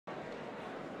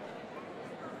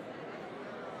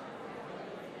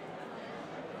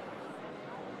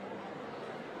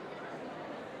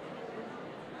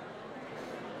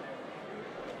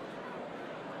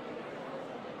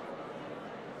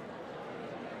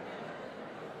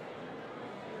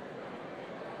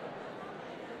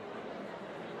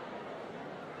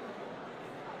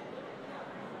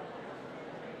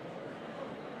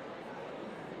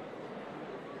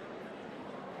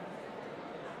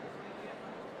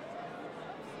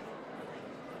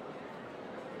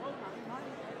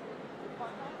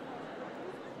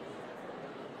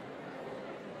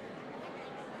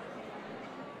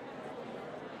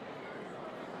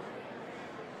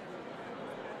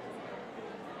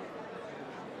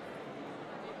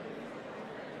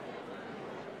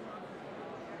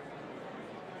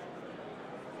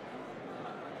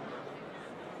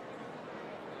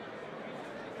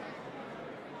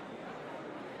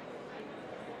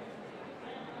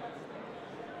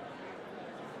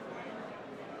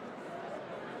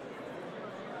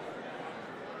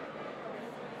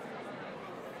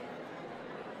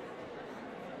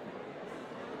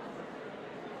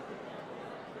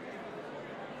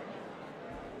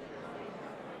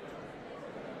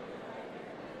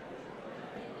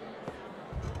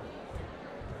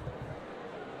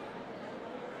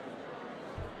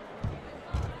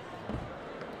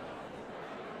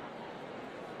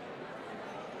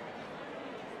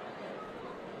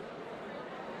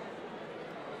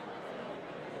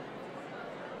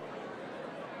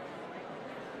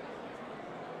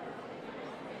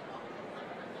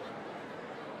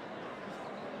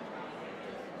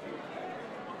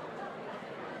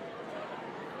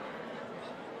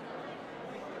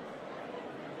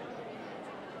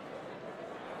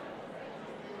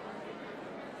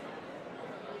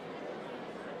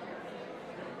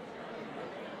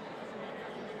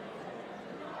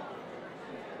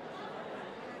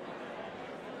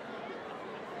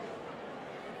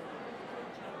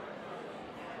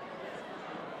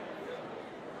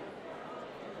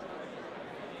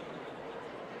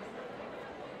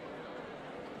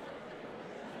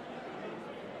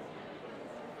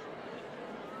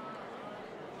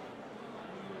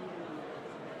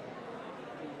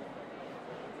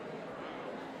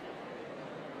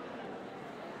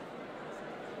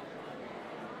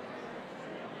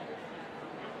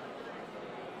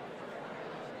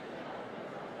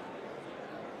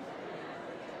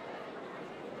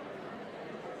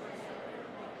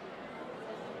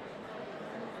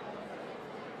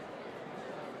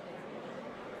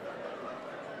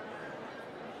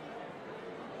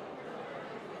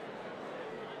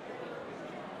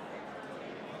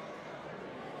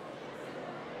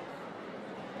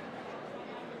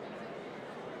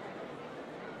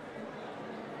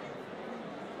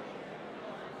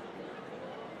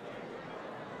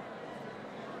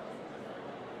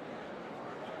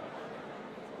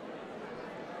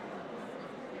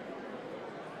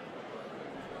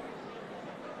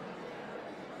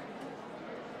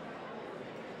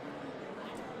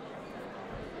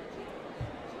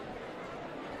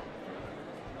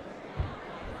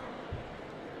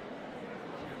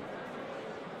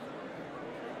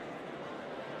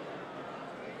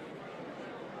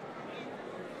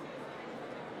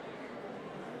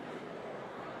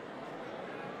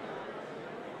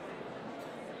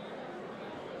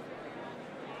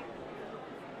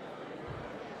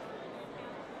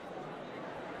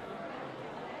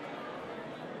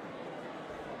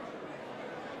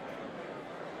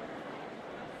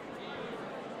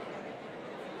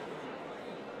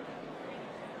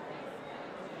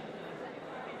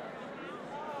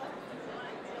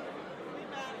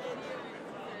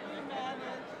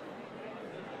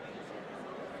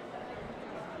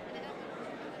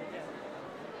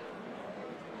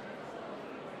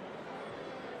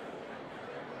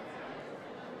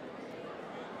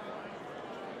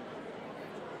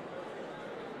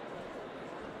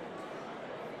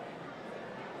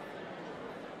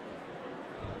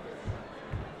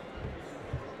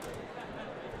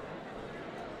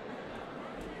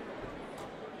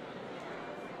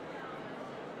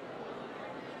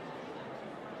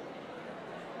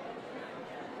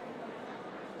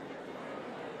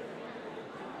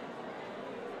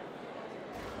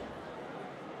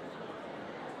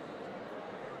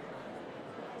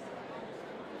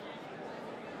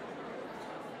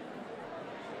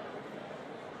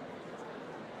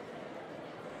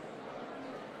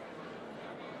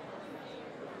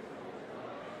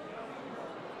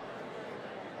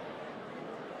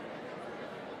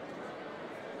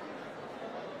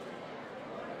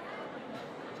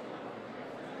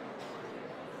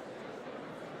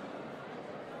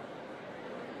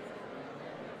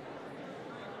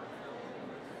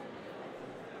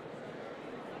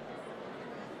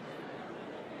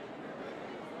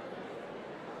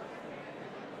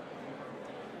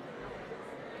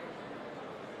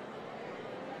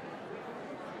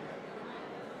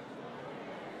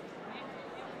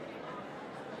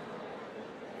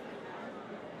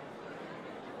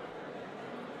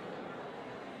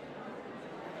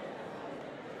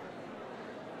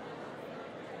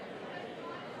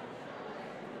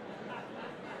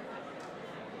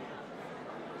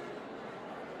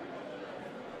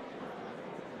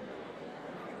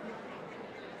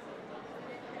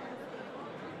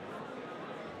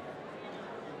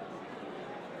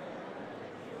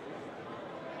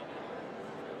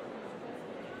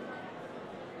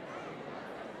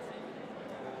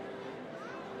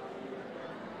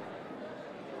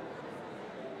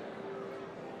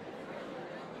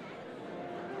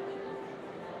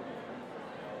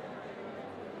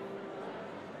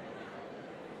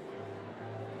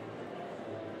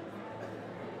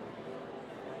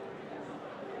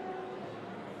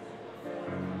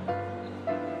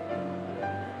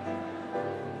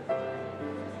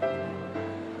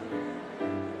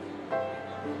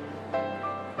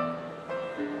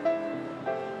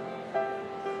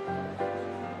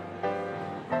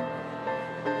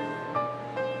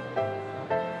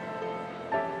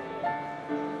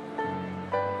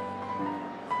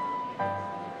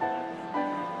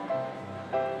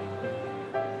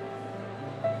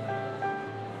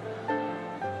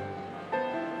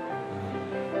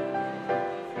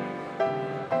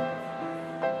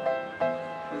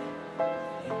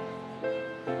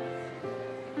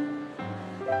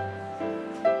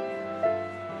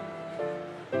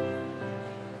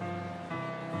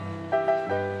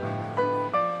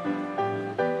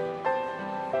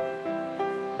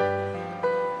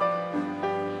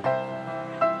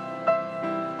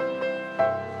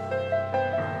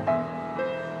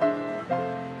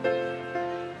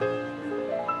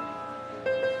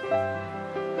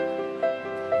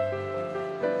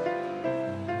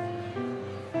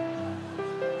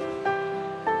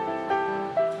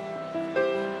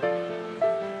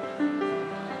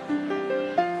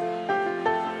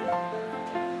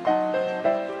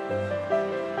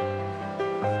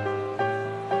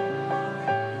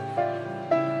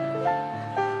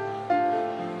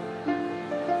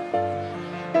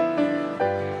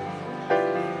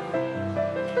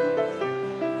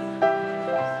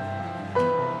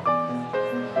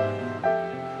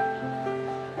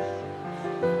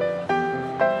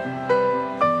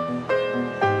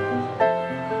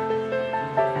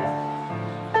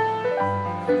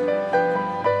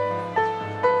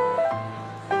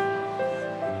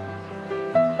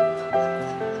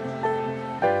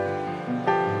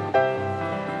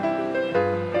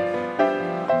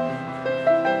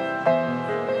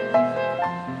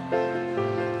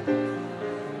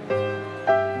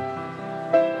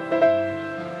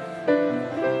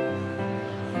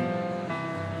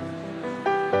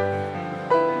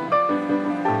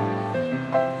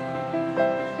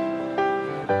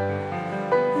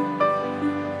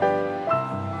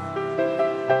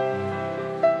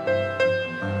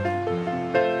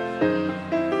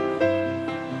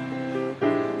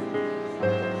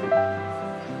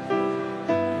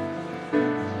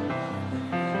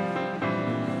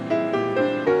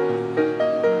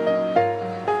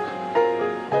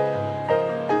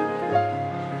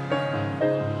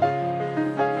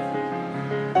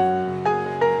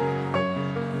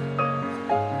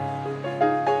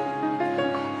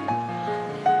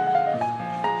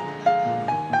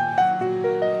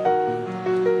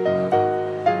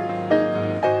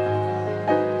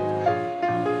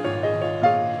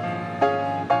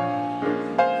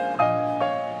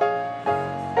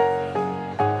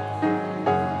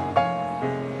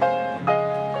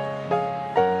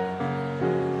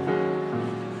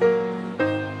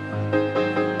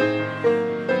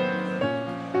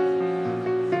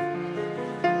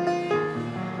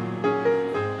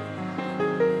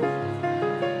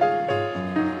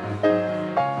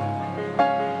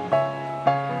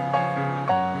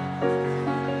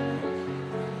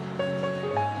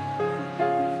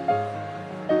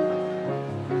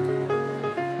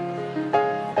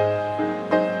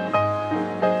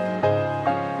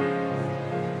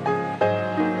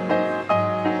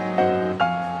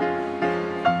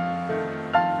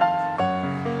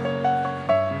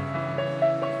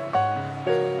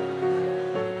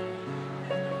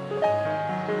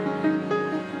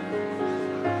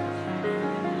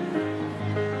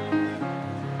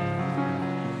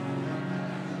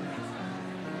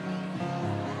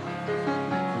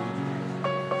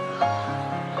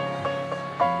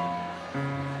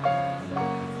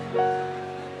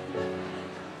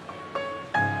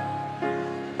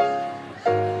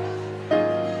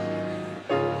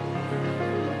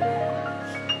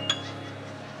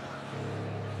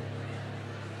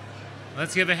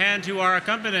Let's give a hand to our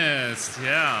accompanist.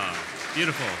 Yeah,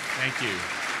 beautiful. Thank you.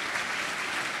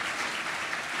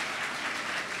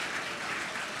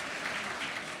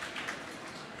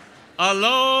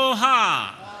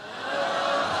 Aloha.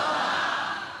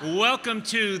 Aloha. Welcome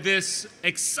to this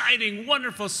exciting,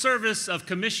 wonderful service of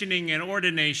commissioning and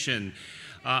ordination.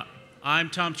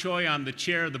 I'm Tom Choi. I'm the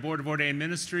chair of the Board of Ordained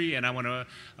Ministry, and I want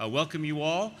to welcome you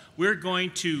all. I'm going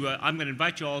to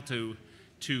invite you all to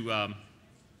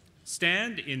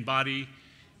stand in body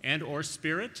and or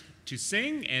spirit to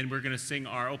sing, and we're going to sing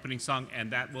our opening song,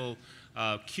 and that will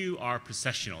cue our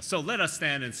processional. So let us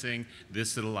stand and sing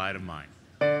This Little Light of Mine.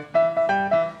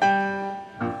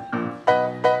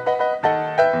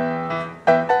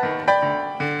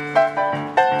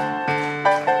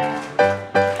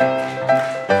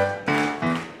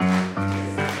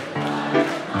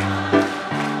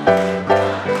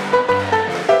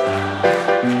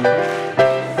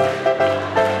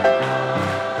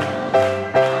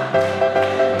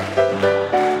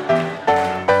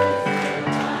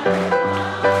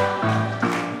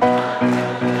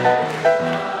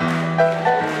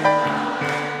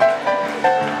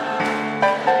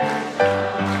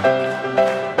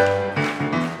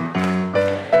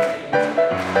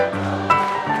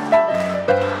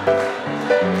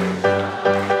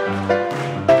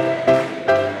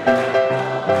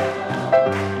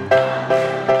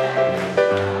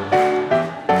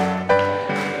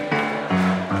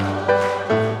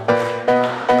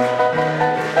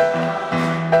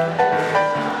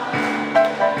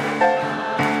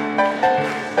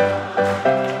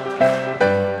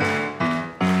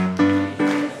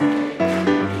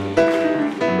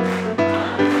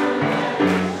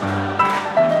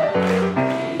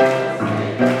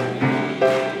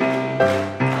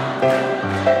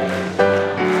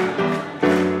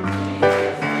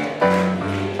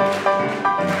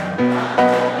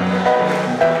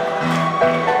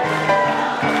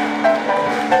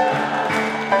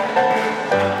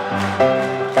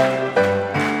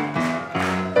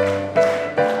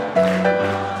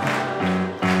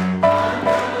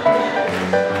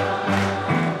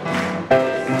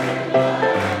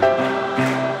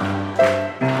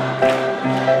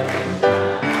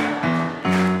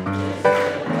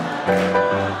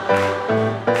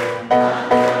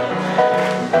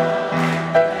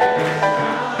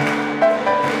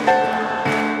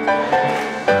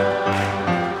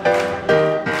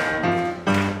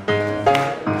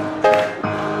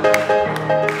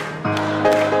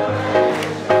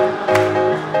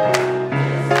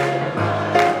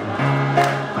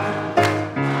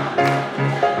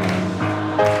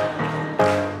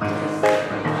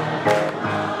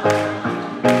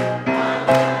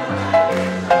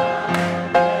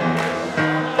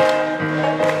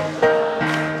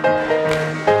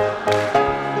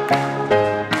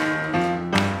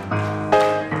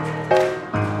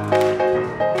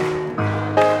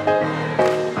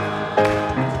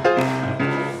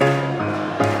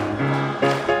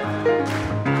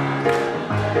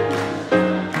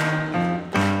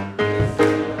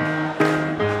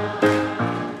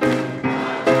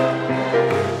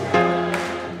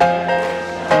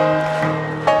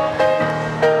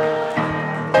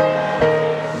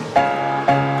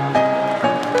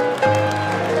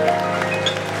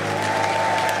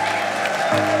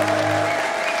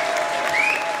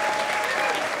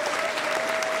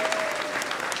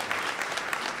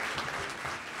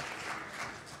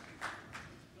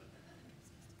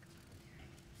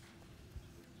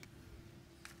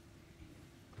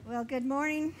 Well, good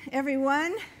morning,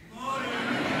 everyone. Good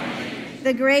morning.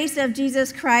 The grace of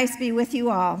Jesus Christ be with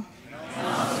you all. And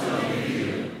also with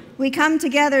you. We come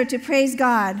together to praise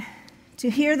God, to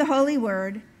hear the holy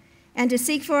word, and to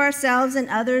seek for ourselves and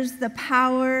others the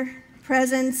power,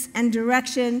 presence, and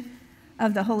direction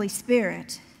of the Holy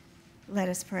Spirit. Let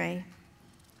us pray.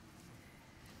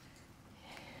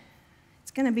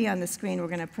 It's going to be on the screen. We're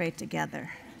going to pray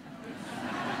together.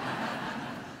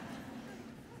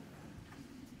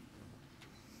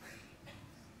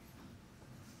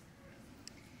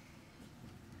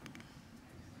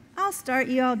 I'll start.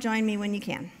 You all join me when you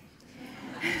can.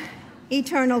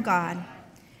 Eternal God,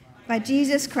 by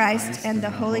Jesus Christ and the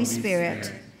Holy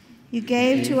Spirit, you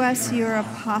gave to us, your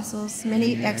apostles,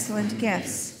 many excellent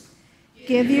gifts.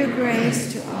 Give your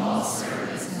grace to all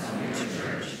servants of your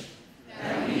church,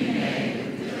 that we may,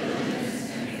 with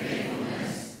diligence and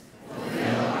faithfulness,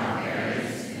 fulfill our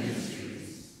various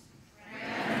ministries.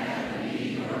 Grant that we,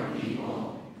 your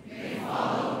people, may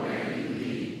follow where you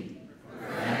lead,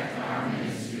 perfect our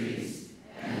ministries,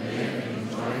 and live in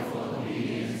joyful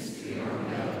obedience to your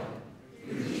will.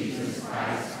 Through Jesus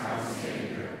Christ, our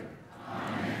Savior.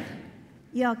 Amen.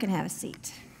 Y'all can have a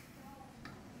seat.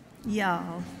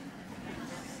 Y'all.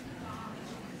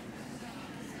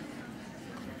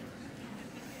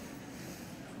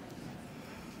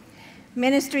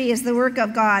 Ministry is the work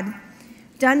of God,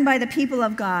 done by the people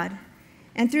of God.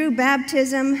 And through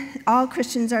baptism, all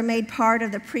Christians are made part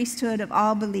of the priesthood of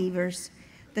all believers,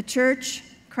 the church,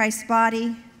 Christ's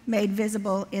body, made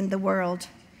visible in the world.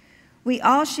 We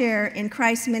all share in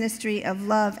Christ's ministry of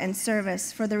love and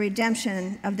service for the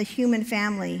redemption of the human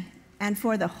family and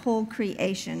for the whole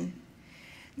creation.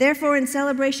 Therefore, in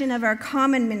celebration of our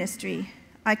common ministry,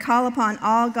 I call upon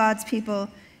all God's people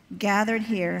gathered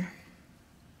here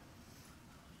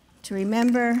to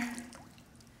remember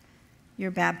your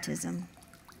baptism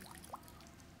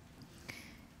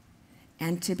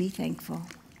and to be thankful.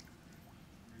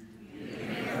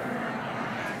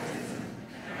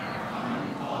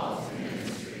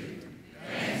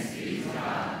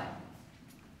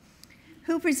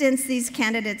 Who presents these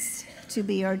candidates to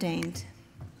be ordained?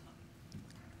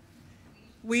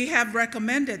 We have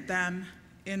recommended them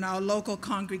in our local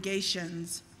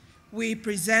congregations. We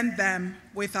present them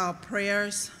with our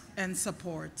prayers and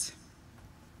support.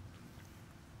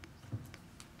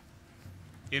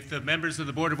 If the members of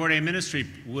the Board of Ordained Ministry,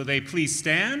 will they please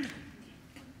stand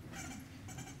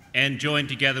and join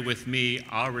together with me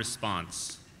our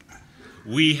response.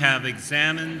 We have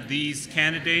examined these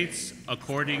candidates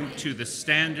according to the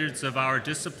standards of our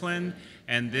discipline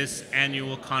and this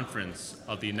annual conference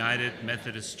of the United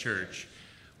Methodist Church.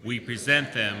 We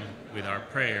present them with our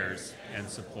prayers and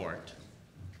support.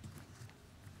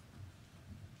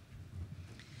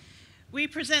 We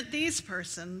present these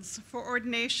persons for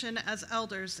ordination as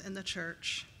elders in the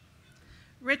church.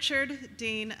 Richard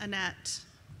Dean Annette,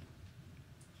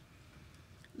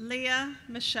 Leah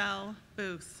Michelle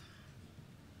Booth,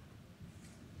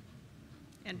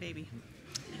 and baby.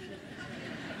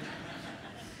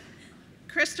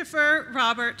 Christopher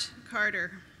Robert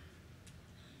Carter,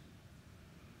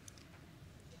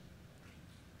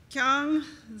 Kyung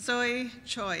Zoe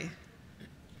Choi,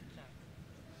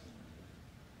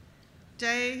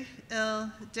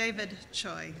 Dae-il David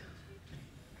Choi,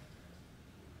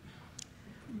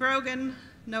 Brogan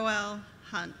Noel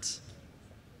Hunt,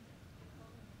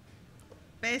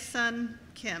 Bae-sun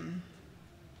Kim,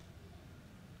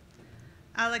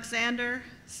 Alexander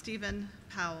Stephen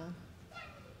Powell,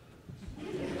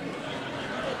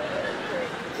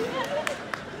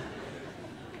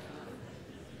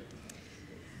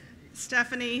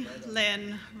 Stephanie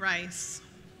Lynn Rice,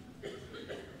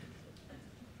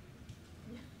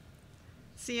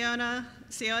 Sione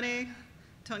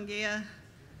Tongia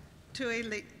Tui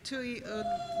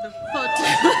Udluput.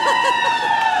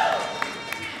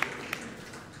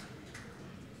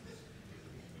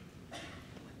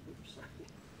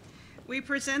 We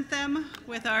present them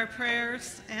with our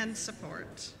prayers and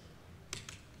support.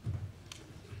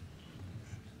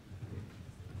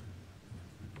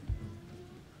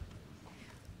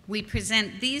 We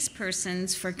present these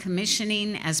persons for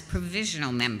commissioning as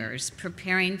provisional members,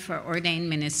 preparing for ordained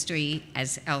ministry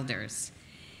as elders.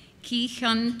 Ki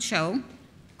Hyun Cho,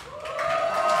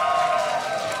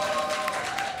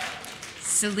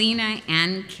 Selena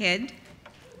Ann Kidd,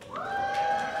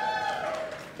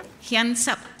 Hyun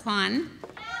Sup Kwan,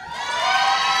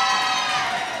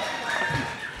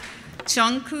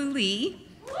 Jungkoo Lee,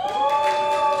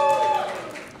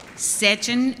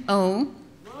 Sejin Oh,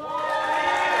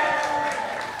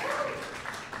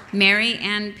 Mary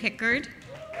Ann Pickard,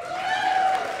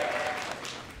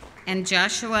 and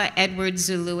Joshua Edward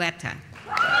Zulueta.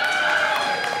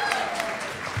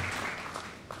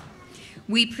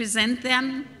 We present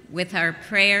them with our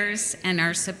prayers and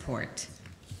our support.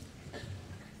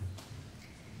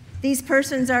 These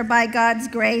persons are by God's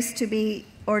grace to be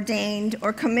ordained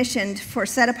or commissioned for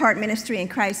set-apart ministry in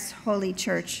Christ's holy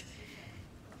church.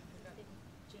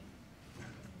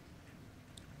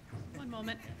 One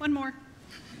moment, one more.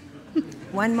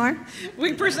 One more?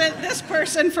 We present this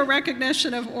person for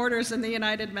recognition of orders in the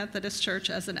United Methodist Church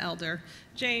as an elder,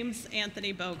 James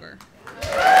Anthony Boger.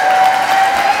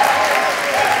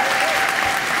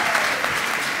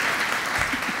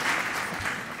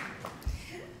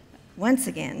 Once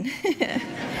again,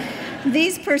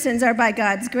 these persons are by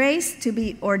God's grace to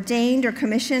be ordained or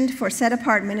commissioned for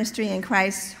set-apart ministry in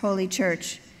Christ's holy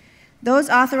church. Those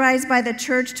authorized by the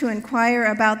church to inquire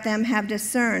about them have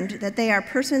discerned that they are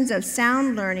persons of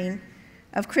sound learning,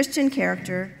 of Christian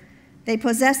character. They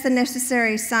possess the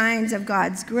necessary signs of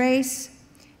God's grace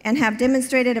and have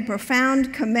demonstrated a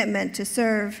profound commitment to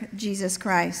serve Jesus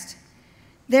Christ.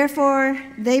 Therefore,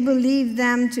 they believe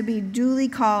them to be duly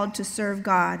called to serve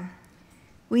God.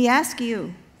 We ask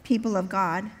you, people of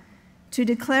God, to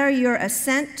declare your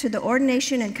assent to the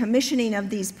ordination and commissioning of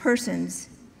these persons.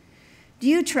 Do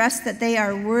you trust that they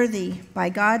are worthy, by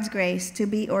God's grace, to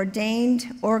be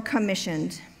ordained or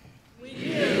commissioned? We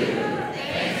do.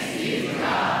 Thanks be to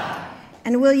God.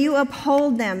 And will you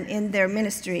uphold them in their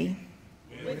ministry?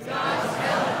 With God's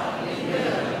help, we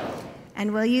will.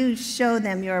 And will you show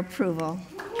them your approval?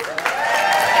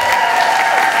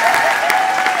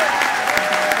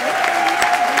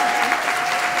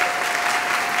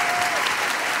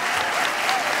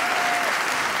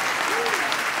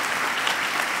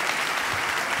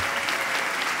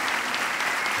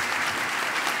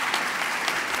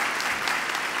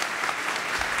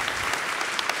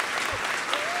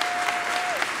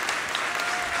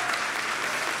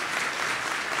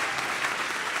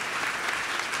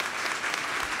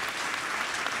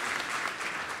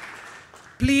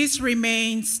 Please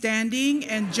remain standing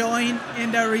and join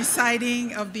in the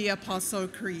reciting of the Apostle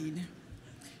Creed.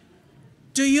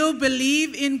 Do you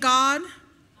believe in God?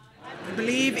 I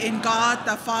believe in God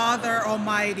the Father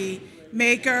Almighty,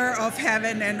 maker of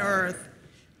heaven and earth.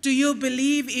 Do you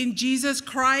believe in Jesus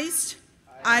Christ?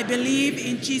 I believe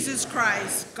in Jesus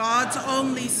Christ, God's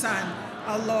only Son,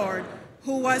 our Lord,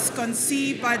 who was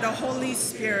conceived by the Holy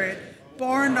Spirit,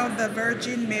 born of the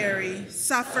Virgin Mary,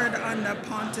 suffered under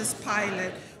Pontius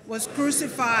Pilate, was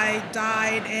crucified,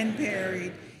 died, and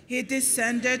buried. He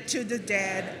descended to the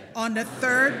dead. On the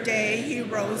third day he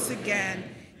rose again.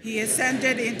 He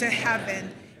ascended into heaven.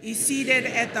 He is seated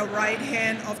at the right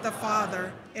hand of the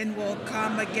Father and will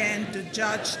come again to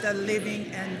judge the living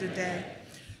and the dead.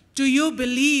 Do you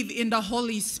believe in the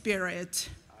Holy Spirit?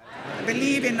 I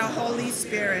believe in the Holy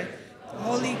Spirit, the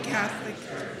Holy Catholic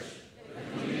Church,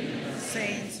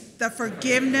 saints, the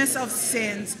forgiveness of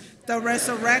sins, the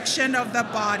resurrection of the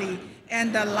body,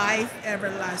 and the life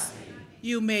everlasting.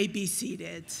 You may be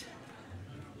seated.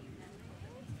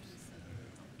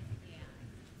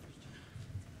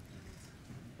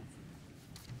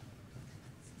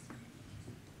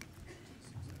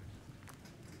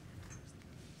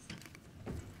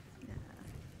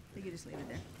 You can just leave it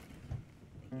there.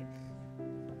 Thank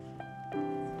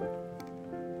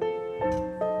you.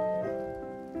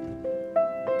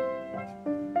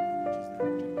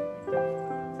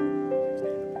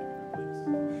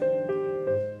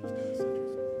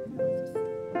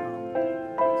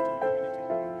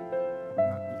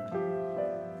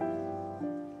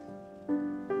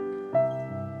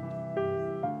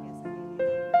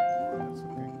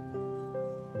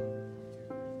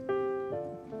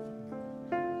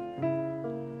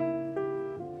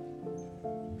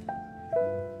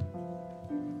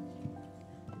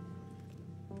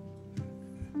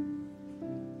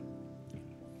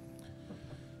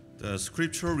 The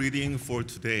scripture reading for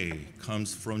today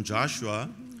comes from Joshua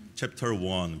chapter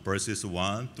 1, verses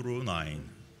 1 through 9.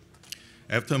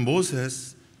 After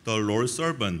Moses, the Lord's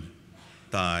servant,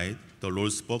 died, the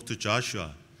Lord spoke to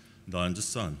Joshua, Nun's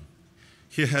son.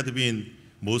 He had been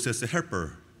Moses'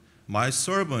 helper. My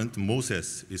servant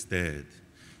Moses is dead.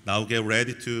 Now get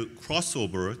ready to cross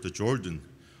over the Jordan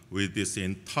with this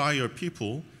entire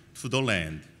people to the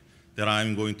land that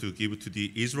I'm going to give to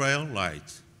the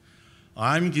Israelites.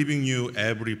 I'm giving you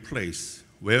every place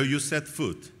where you set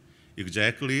foot,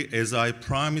 exactly as I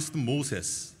promised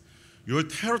Moses. Your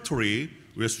territory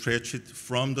will stretch it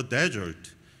from the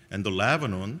desert and the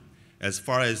Lebanon as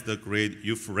far as the great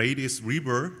Euphrates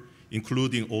River,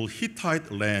 including all Hittite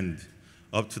land,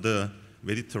 up to the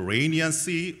Mediterranean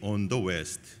Sea on the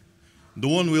west. No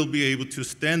one will be able to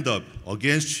stand up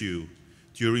against you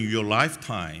during your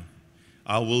lifetime.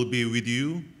 I will be with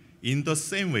you in the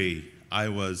same way I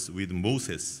was with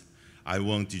Moses. I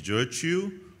won't desert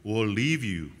you or leave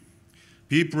you.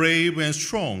 Be brave and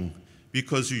strong,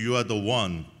 because you are the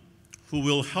one who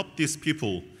will help these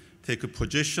people take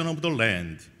possession of the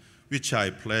land, which I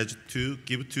pledged to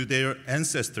give to their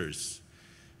ancestors.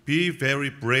 Be very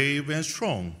brave and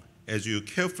strong as you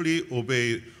carefully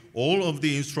obey all of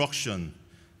the instruction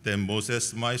that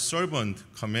Moses, my servant,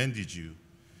 commanded you.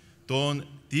 Don't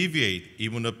deviate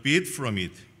even a bit from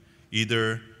it,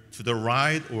 either to the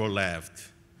right or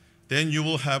left. Then you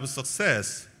will have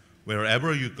success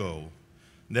wherever you go.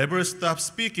 Never stop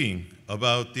speaking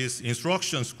about this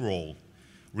instruction scroll.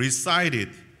 Recite it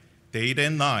day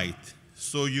and night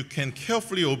so you can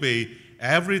carefully obey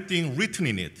everything written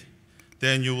in it.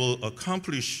 Then you will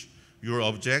accomplish your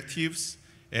objectives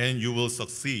and you will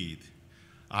succeed.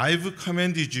 I've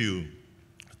commanded you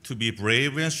to be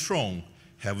brave and strong,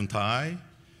 haven't I?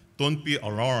 Don't be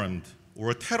alarmed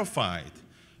or terrified,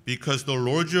 because the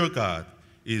Lord your God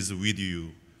is with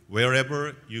you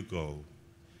wherever you go.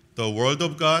 The word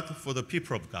of God for the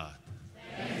people of God.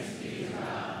 Thanks be to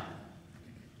God.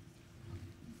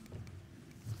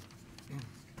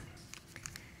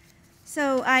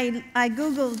 So I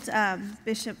Googled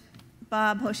Bishop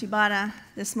Bob Hoshibata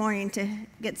this morning to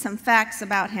get some facts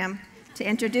about him, to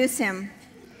introduce him.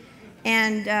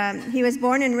 And he was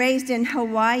born and raised in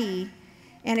Hawaii,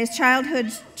 and his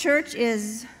childhood church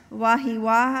is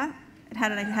Wahiawa. How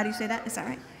do you say that? Is that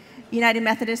right? United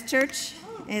Methodist Church.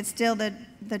 It's still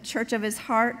the church of his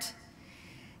heart.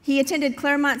 He attended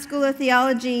Claremont School of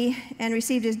Theology and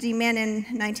received his D.Min in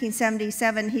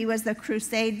 1977. He was the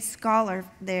Crusade Scholar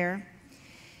there.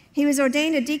 He was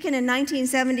ordained a deacon in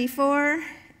 1974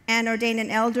 and ordained an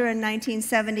elder in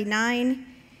 1979.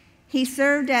 He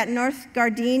served at North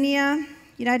Gardenia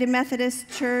United Methodist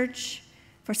Church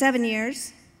for 7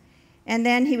 years, and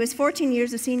then he was 14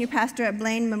 years a senior pastor at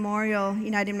Blaine Memorial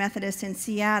United Methodist in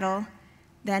Seattle.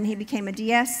 Then he became a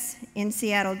DS in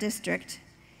Seattle District.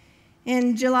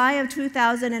 In July of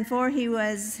 2004, he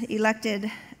was elected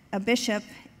a bishop,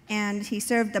 and he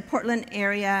served the Portland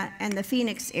area and the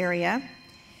Phoenix area.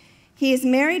 He is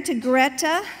married to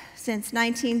Greta since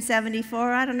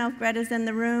 1974. I don't know if Greta's in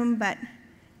the room, but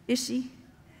is she?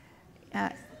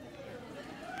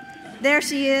 There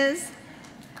she is.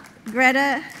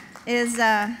 Greta is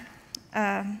a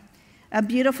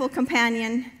beautiful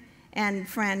companion and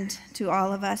friend to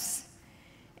all of us.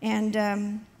 And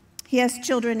he has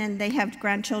children, and they have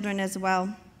grandchildren as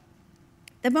well.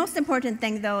 The most important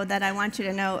thing, though, that I want you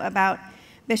to know about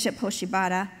Bishop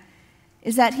Hoshibata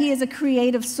is that he is a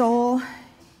creative soul,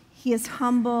 he is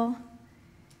humble,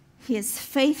 he is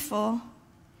faithful,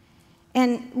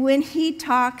 and when he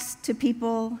talks to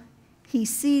people, he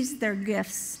sees their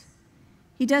gifts.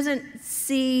 He doesn't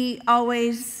see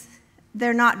always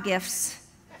they're not gifts.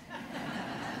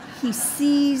 He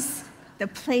sees the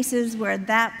places where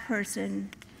that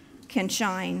person can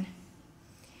shine.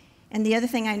 And the other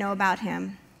thing I know about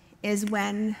him is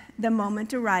when the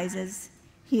moment arises,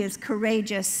 he is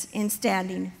courageous in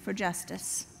standing for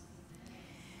justice.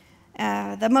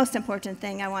 The most important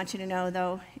thing I want you to know,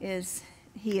 though, is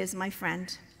he is my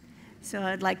friend. So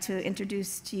I'd like to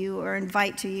introduce to you or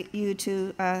invite you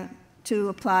to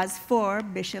applause for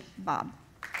Bishop Bob.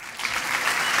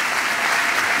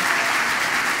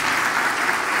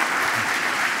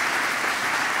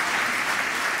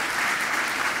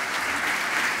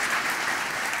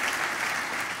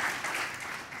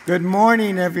 Good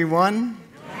morning, everyone.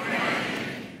 Good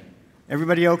morning.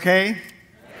 Everybody okay?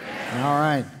 Yes. All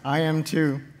right, I am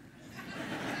too.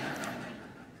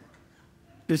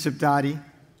 Bishop Dottie,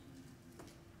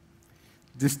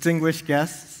 distinguished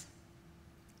guests,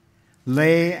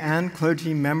 lay and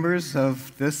clergy members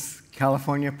of this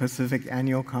California Pacific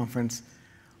Annual Conference,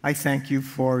 I thank you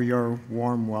for your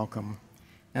warm welcome.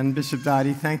 And Bishop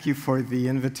Dottie, thank you for the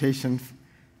invitation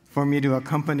for me to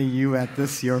accompany you at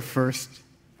this, your first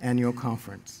annual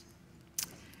conference.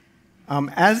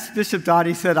 As Bishop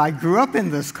Dottie said, I grew up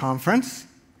in this conference,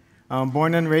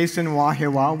 born and raised in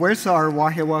Wahiawa. Where's our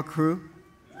Wahiawa crew?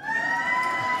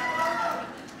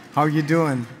 How you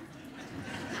doing?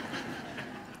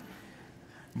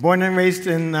 Born and raised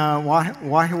in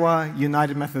Wahiawa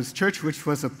United Methodist Church, which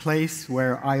was a place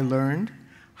where I learned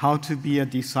how to be a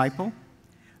disciple,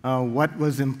 what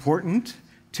was important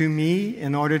to me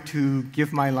in order to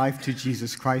give my life to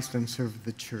Jesus Christ and serve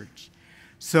the church.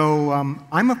 So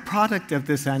I'm a product of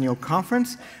this annual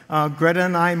conference. Greta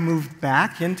and I moved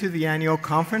back into the annual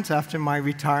conference after my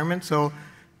retirement, so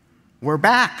we're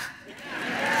back.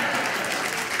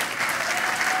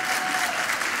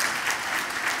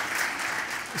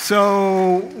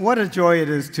 So what a joy it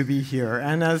is to be here.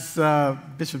 And as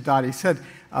Bishop Dottie said,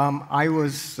 I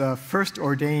was first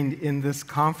ordained in this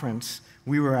conference.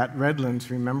 We were at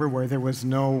Redlands, remember, where there was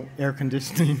no air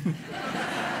conditioning.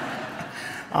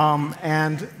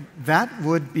 And that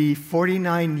would be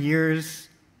 49 years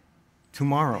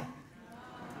tomorrow.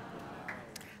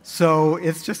 So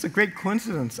it's just a great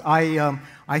coincidence.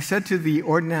 I said to the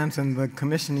ordinands and the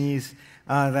commissionees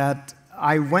that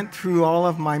I went through all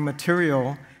of my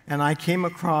material and I came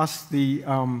across the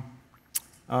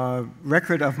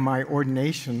record of my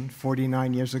ordination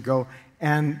 49 years ago.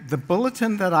 And the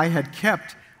bulletin that I had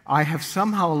kept, I have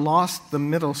somehow lost the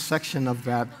middle section of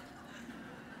that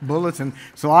bulletin.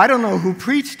 So I don't know who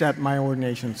preached at my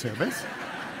ordination service.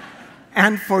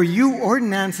 And for you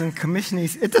ordinands and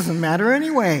commissionees, it doesn't matter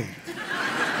anyway.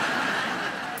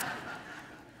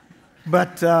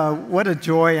 But what a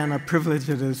joy and a privilege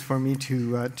it is for me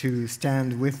to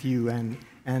stand with you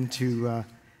and to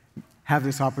have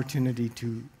this opportunity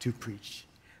to preach.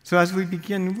 So as we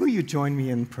begin, will you join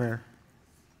me in prayer?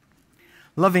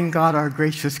 Loving God, our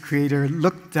gracious Creator,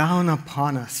 look down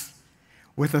upon us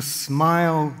with a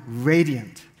smile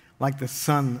radiant like the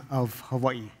sun of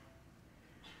Hawaii.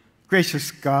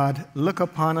 Gracious God, look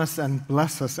upon us and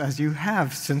bless us as you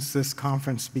have since this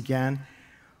conference began,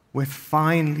 with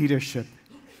fine leadership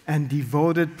and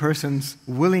devoted persons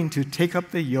willing to take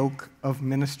up the yoke of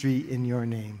ministry in your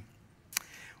name.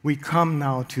 We come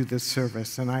now to this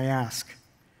service, and I ask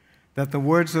that the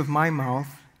words of my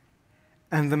mouth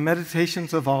and the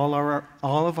meditations of all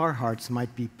of our hearts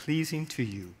might be pleasing to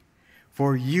you.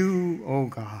 For you, O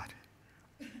God,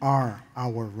 are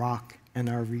our rock and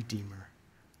our Redeemer.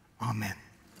 Amen.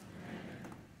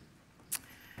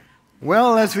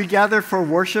 Well, as we gather for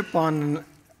worship on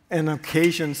an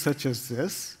occasion such as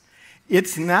this,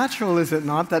 it's natural, is it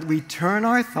not, that we turn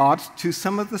our thoughts to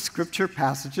some of the scripture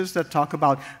passages that talk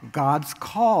about God's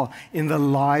call in the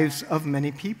lives of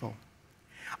many people.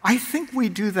 I think we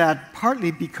do that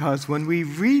partly because when we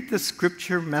read the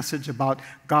scripture message about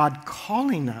God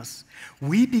calling us,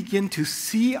 we begin to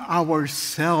see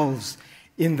ourselves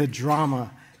in the drama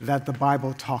that the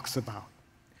Bible talks about.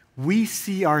 We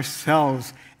see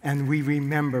ourselves and we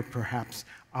remember, perhaps,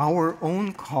 our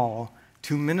own call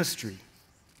to ministry.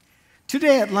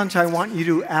 Today at lunch, I want you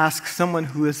to ask someone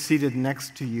who is seated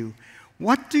next to you,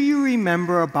 what do you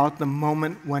remember about the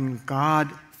moment when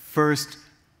God first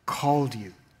called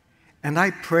you? And I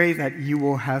pray that you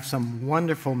will have some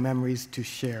wonderful memories to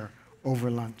share over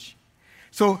lunch.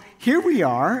 So here we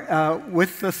are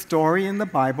with the story in the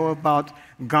Bible about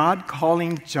God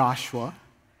calling Joshua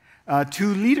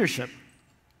to leadership.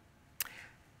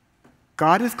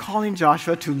 God is calling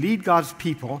Joshua to lead God's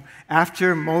people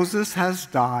after Moses has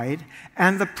died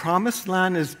and the promised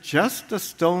land is just a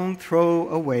stone throw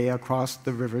away across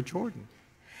the River Jordan.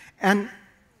 And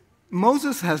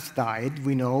Moses has died,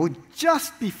 we know,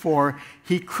 just before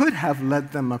he could have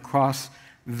led them across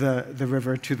the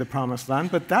river to the promised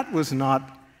land, but that was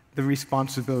not the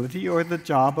responsibility or the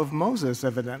job of Moses,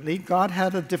 evidently. God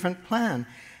had a different plan.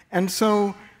 And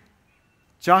so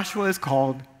Joshua is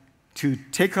called to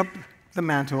take up the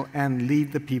mantle and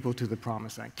lead the people to the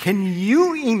promised land. Can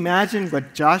you imagine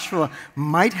what Joshua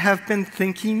might have been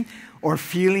thinking or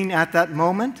feeling at that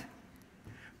moment?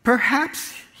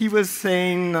 Perhaps he was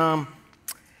saying,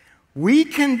 we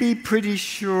can be pretty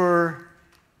sure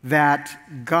that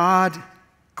God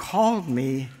called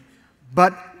me,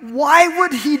 but why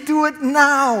would he do it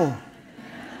now?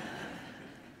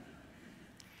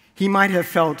 He might have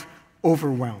felt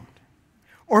overwhelmed.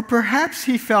 Or perhaps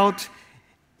he felt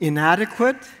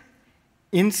inadequate,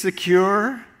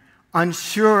 insecure,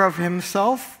 unsure of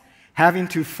himself, having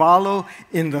to follow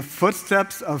in the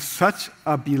footsteps of such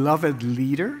a beloved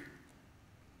leader.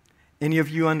 Any of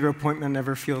you under appointment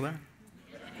ever feel that?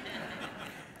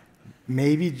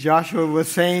 Maybe Joshua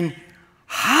was saying,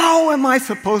 how am I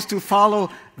supposed to follow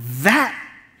that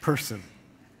person?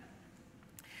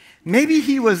 Maybe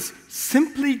he was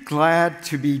simply glad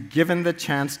to be given the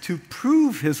chance to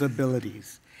prove his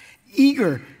abilities,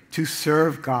 eager to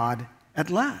serve God at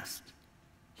last.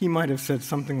 He might have said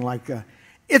something like,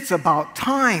 it's about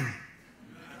time.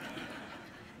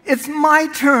 It's my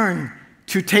turn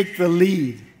to take the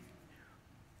lead.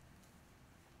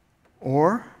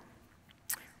 Or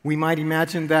we might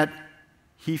imagine that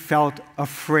he felt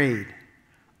afraid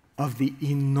of the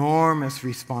enormous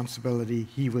responsibility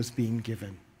he was being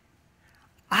given.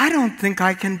 I don't think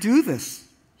I can do this,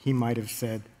 he might have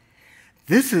said.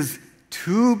 This is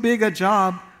too big a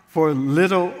job for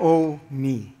little old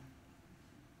me.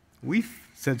 We've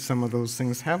said some of those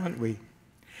things, haven't we?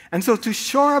 And so to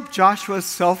shore up Joshua's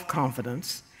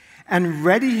self-confidence and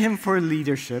ready him for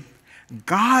leadership,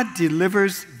 God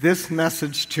delivers this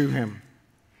message to him.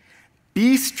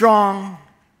 Be strong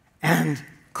and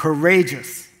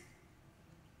courageous.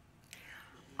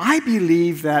 I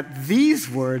believe that these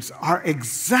words are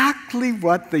exactly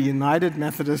what the United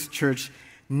Methodist Church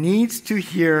needs to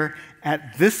hear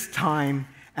at this time,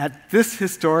 at this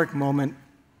historic moment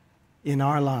in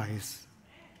our lives.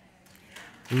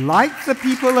 Like the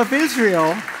people of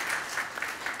Israel,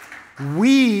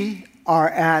 we are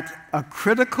at a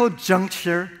critical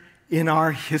juncture in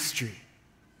our history.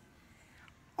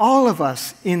 All of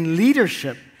us in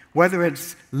leadership, whether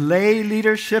it's lay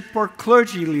leadership or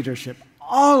clergy leadership,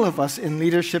 all of us in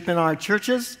leadership in our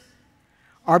churches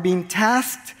are being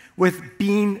tasked with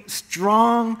being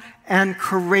strong and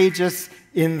courageous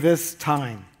in this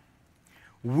time.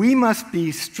 We must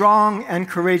be strong and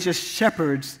courageous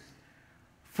shepherds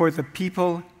for the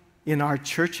people in our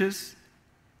churches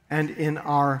and in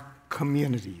our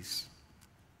communities.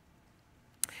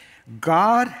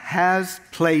 God has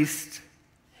placed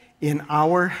in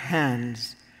our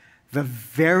hands the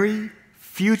very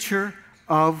future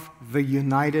of the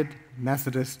United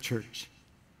Methodist Church,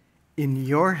 in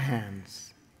your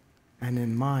hands and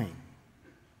in mine.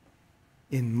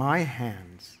 in my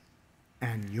hands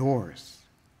and yours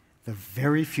the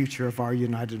very future of our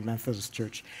United Methodist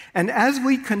Church. And as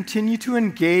we continue to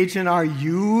engage in our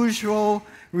usual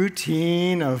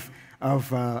routine of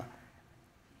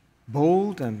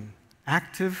bold and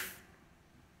active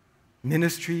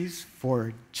ministries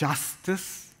for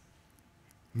justice,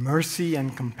 mercy,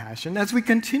 and compassion, as we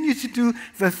continue to do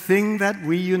the thing that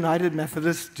we United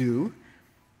Methodists do,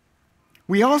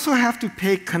 we also have to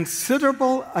pay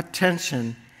considerable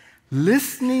attention,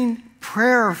 listening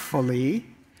prayerfully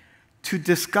to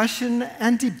discussion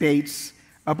and debates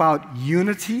about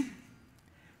unity,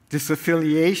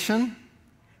 disaffiliation,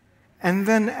 and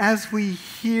then as we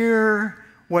hear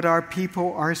what our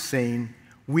people are saying,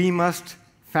 we must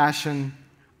fashion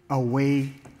a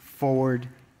way forward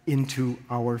into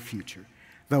our future.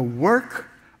 The work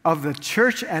of the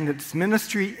church and its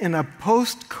ministry in a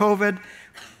post-COVID,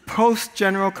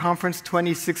 post-General Conference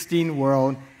 2016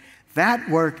 world, that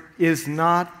work is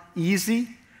not easy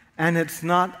and it's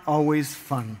not always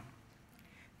fun.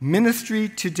 Ministry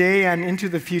today and into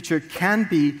the future can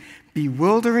be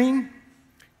bewildering,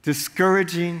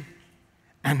 discouraging,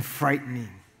 and frightening.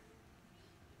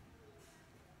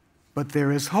 But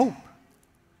there is hope.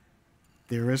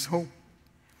 There is hope.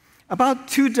 About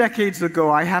 2 decades ago,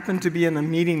 I happened to be in a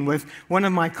meeting with one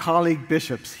of my colleague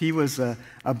bishops. He was a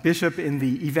bishop in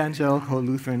the Evangelical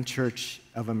Lutheran Church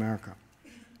of America.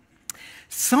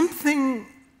 Something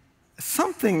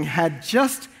had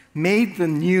just made the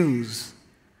news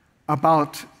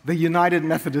about the United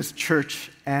Methodist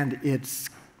Church and its,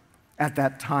 at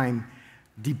that time,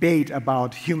 debate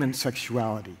about human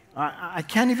sexuality. I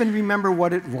can't even remember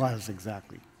what it was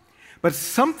exactly. But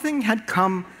something had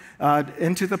come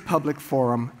into the public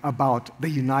forum about the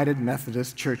United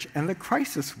Methodist Church and the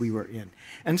crisis we were in.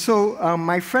 And so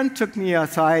my friend took me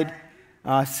aside,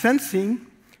 sensing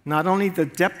not only the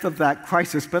depth of that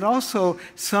crisis, but also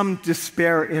some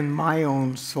despair in my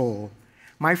own soul.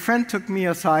 My friend took me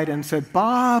aside and said,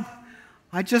 "Bob,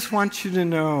 I just want you to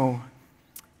know,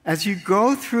 as you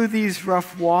go through these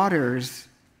rough waters,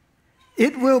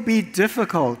 it will be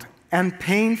difficult and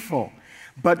painful.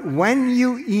 But when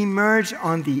you emerge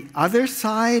on the other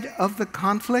side of the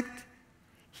conflict,"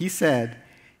 he said,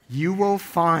 "you will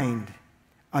find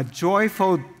a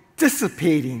joyful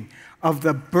dissipating of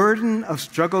the burden of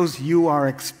struggles you are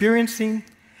experiencing,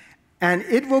 and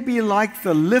it will be like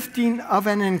the lifting of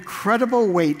an incredible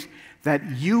weight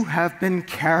that you have been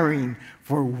carrying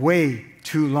for way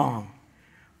too long."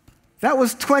 That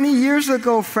was 20 years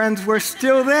ago, friends. We're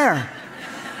still there.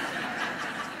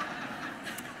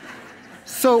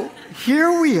 So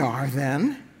here we are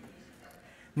then,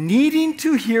 needing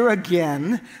to hear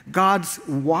again God's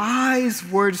wise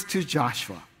words to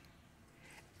Joshua.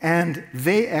 And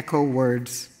they echo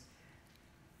words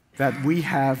that we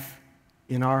have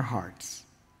in our hearts.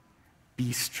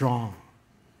 Be strong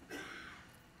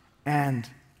and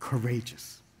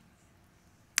courageous.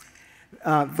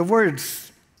 The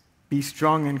words, be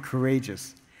strong and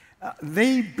courageous,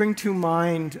 they bring to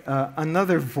mind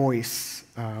another voice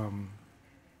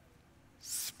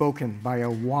spoken by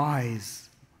a wise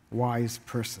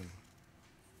person.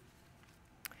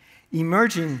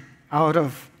 Emerging out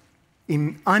of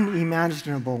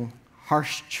unimaginable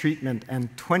harsh treatment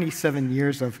and 27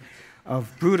 years of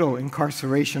brutal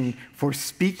incarceration for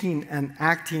speaking and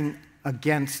acting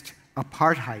against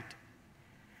apartheid,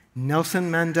 Nelson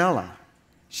Mandela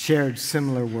shared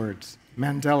similar words.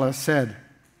 Mandela said,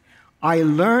 "I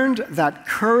learned that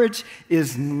courage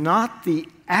is not the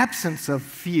absence of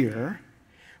fear,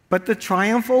 but the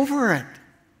triumph over it.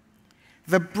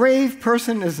 The brave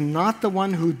person is not the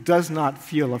one who does not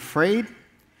feel afraid,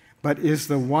 but is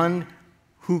the one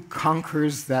who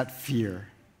conquers that fear.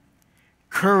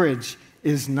 Courage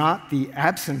is not the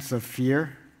absence of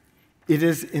fear. It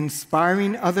is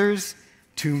inspiring others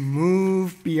to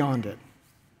move beyond it."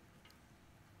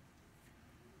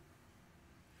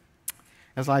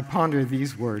 As I ponder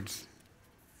these words,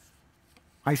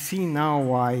 I see now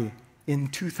why in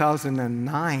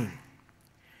 2009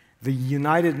 the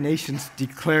United Nations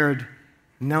declared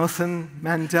Nelson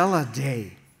Mandela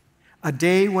Day, a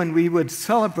day when we would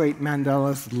celebrate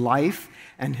Mandela's life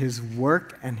and his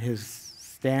work and his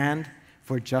stand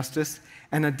for justice,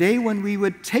 and a day when we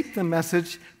would take the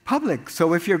message public.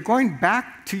 So if you're going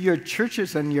back to your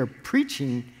churches and you're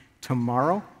preaching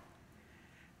tomorrow,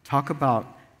 talk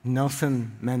about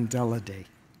Nelson Mandela Day.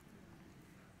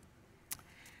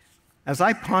 As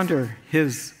I ponder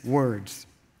his words,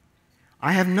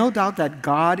 I have no doubt that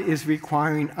God is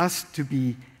requiring us to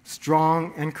be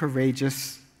strong and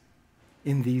courageous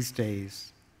in these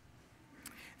days.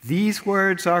 These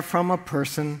words are from a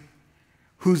person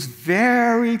whose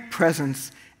very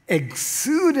presence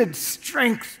exuded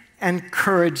strength and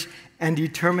courage and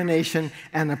determination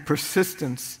and a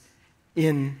persistence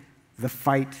in the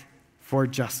fight for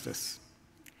justice.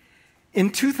 In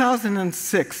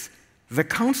 2006, the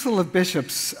Council of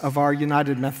Bishops of our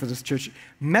United Methodist Church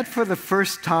met for the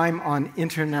first time on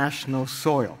international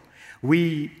soil.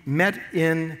 We met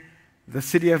in the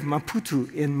city of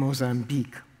Maputo in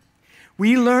Mozambique.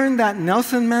 We learned that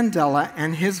Nelson Mandela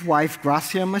and his wife,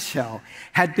 Gracia Machel,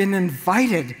 had been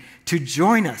invited to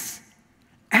join us,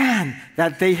 and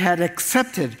that they had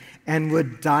accepted and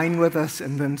would dine with us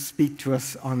and then speak to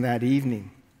us on that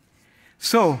evening.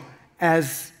 So,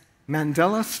 as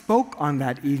Mandela spoke on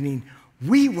that evening,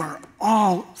 we were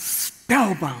all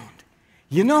spellbound.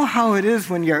 You know how it is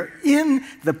when you're in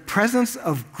the presence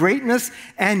of greatness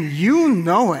and you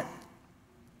know it.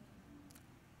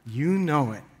 You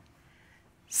know it.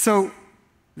 So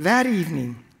that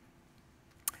evening,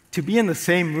 to be in the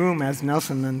same room as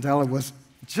Nelson Mandela was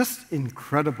just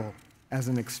incredible as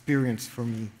an experience for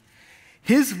me.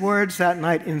 His words that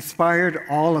night inspired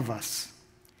all of us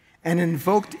and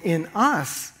invoked in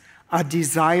us a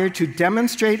desire to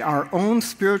demonstrate our own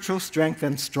spiritual strength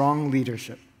and strong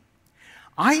leadership.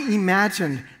 I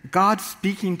imagined God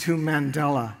speaking to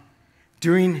Mandela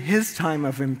during his time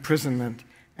of imprisonment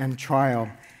and trial,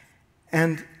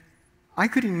 and I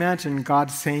could imagine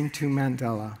God saying to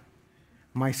Mandela,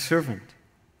 "My servant,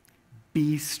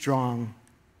 be strong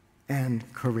and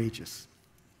courageous."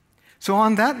 So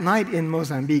on that night in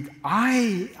Mozambique,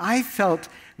 I felt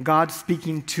God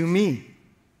speaking to me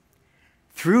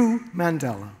through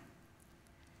Mandela,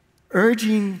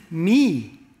 urging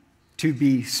me to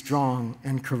be strong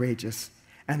and courageous.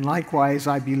 And likewise,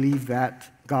 I believe that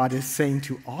God is saying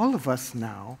to all of us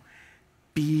now,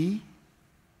 be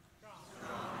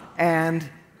strong and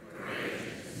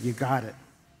courageous. You got it.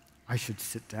 I should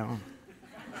sit down.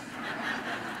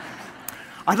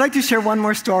 I'd like to share one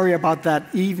more story about that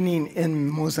evening in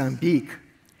Mozambique.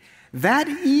 That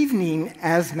evening,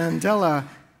 as Mandela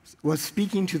was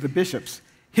speaking to the bishops,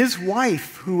 his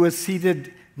wife, who was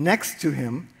seated next to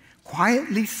him,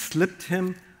 quietly slipped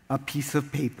him a piece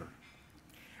of paper.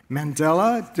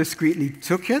 Mandela discreetly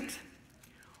took it,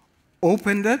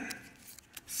 opened it,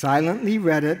 silently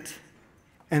read it,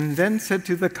 and then said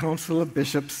to the Council of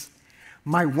Bishops,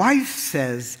 "My wife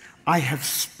says I have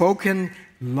spoken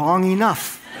long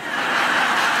enough."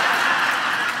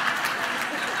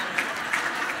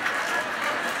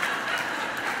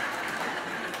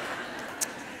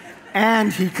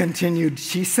 And he continued,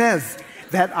 "She says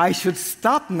that I should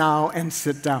stop now and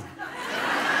sit down."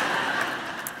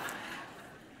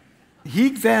 He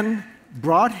then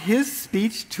brought his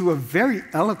speech to a very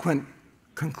eloquent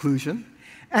conclusion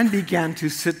and began to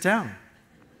sit down.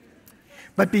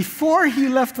 But before he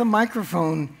left the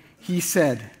microphone, he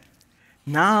said,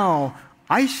 "Now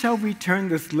I shall return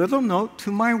this little note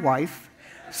to my wife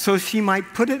so she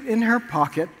might put it in her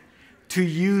pocket to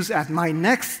use at my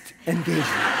next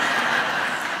engagement."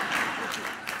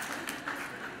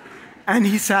 And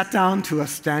he sat down to a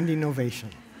standing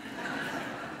ovation.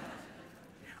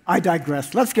 I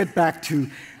digress. Let's get back to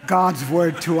God's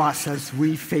word to us as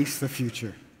we face the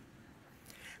future.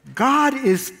 God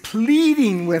is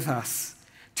pleading with us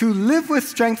to live with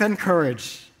strength and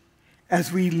courage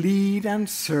as we lead and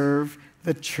serve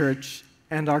the church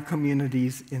and our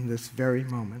communities in this very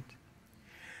moment.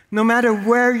 No matter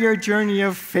where your journey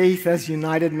of faith as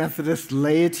United Methodist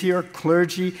laity or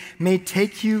clergy may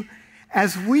take you,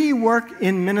 as we work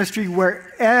in ministry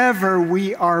wherever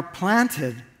we are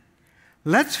planted,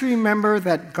 let's remember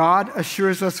that God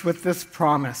assures us with this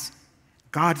promise.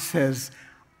 God says,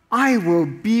 "I will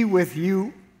be with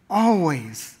you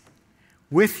always,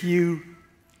 with you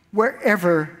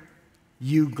wherever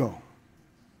you go."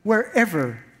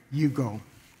 Wherever you go.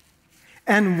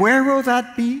 And where will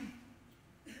that be?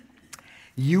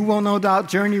 You will no doubt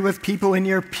journey with people in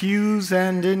your pews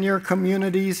and in your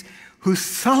communities who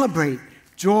celebrate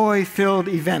joy-filled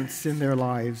events in their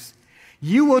lives.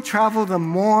 You will travel the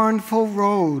mournful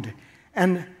road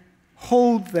and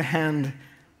hold the hand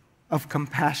of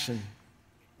compassion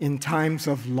in times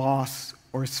of loss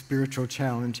or spiritual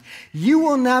challenge. You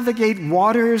will navigate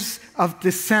waters of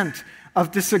dissent,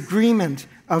 of disagreement,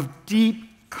 of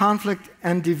deep conflict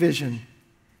and division.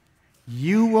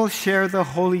 You will share the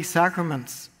holy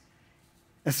sacraments,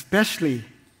 especially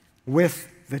with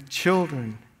the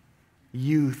children,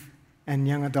 youth, and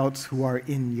young adults who are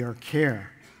in your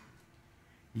care.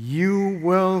 You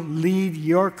will lead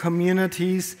your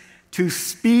communities to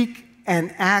speak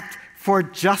and act for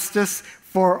justice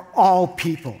for all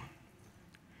people.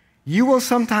 You will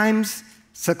sometimes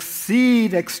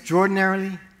succeed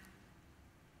extraordinarily,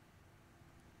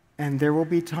 and there will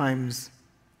be times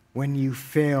when you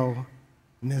fail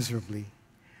miserably.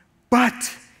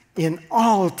 But in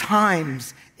all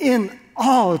times,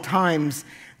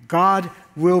 God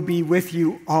will be with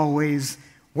you always,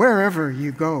 wherever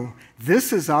you go.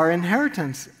 This is our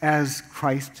inheritance as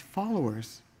Christ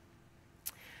followers.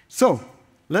 So,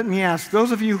 let me ask,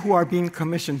 those of you who are being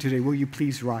commissioned today, will you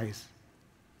please rise?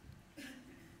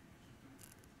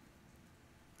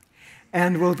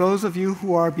 And will those of you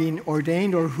who are being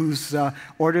ordained or whose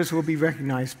orders will be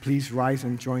recognized, please rise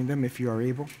and join them if you are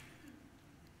able?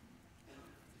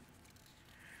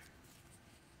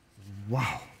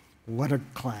 Wow, what a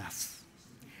class.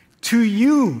 To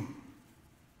you,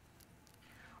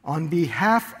 on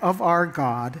behalf of our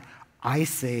God, I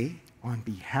say, on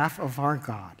behalf of our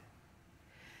God,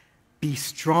 be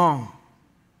strong,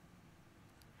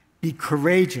 be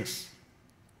courageous,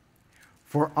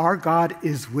 for our God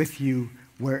is with you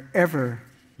wherever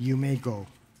you may go.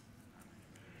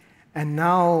 And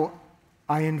now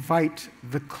I invite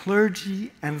the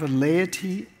clergy and the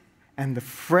laity and the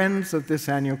friends of this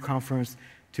annual conference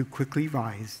to quickly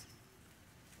rise.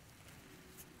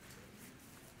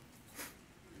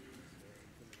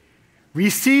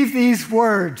 Receive these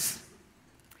words.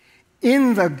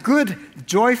 In the good,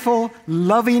 joyful,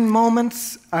 loving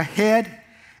moments ahead,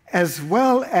 as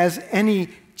well as any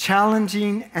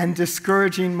challenging and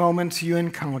discouraging moments you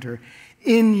encounter,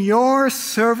 in your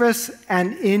service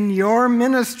and in your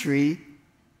ministry,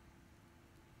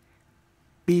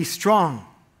 be strong,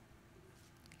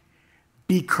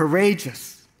 be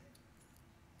courageous,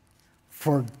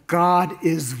 for God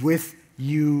is with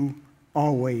you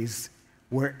always,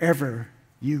 wherever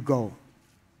you go.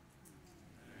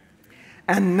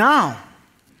 And now,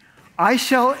 I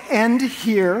shall end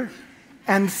here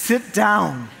and sit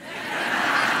down.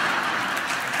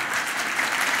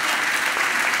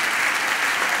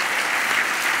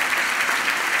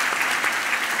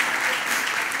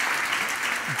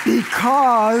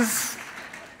 Because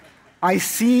I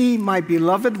see my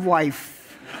beloved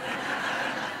wife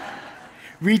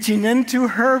reaching into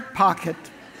her pocket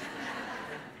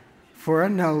for a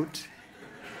note,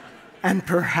 and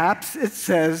perhaps it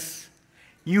says,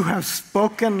 "You have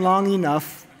spoken long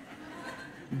enough.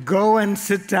 Go and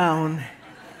sit down.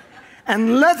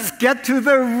 And let's get to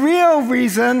the real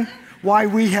reason why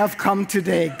we have come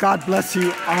today." God bless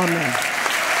you. Amen.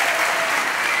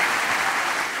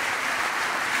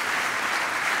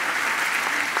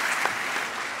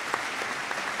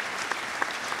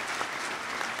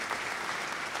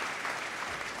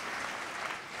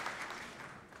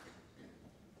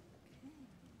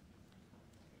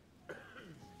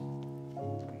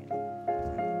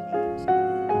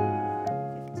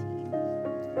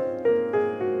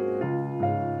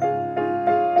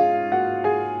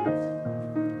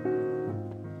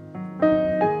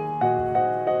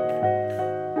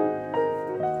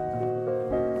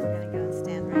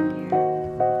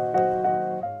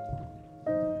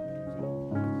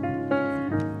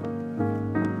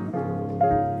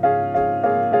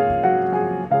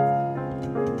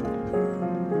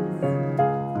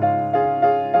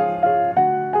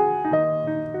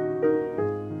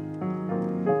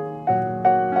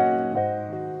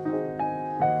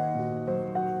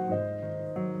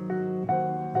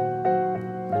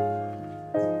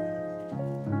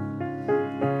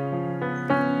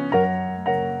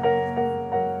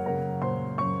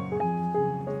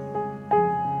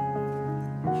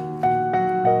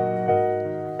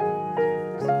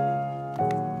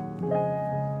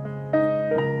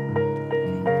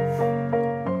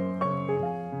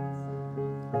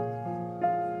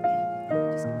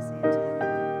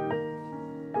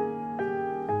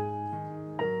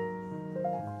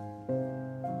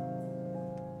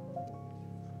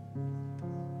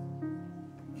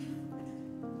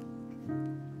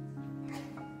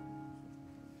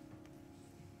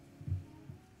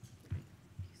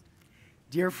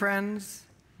 Dear friends,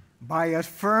 by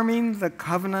affirming the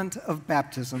covenant of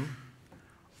baptism,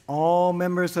 all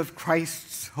members of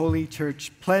Christ's holy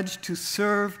church pledge to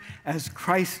serve as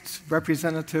Christ's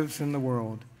representatives in the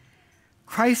world.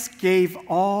 Christ gave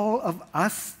all of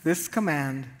us this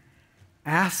command: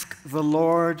 ask the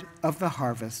Lord of the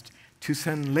harvest to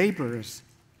send laborers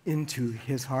into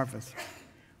his harvest.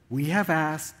 We have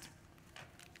asked,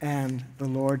 and the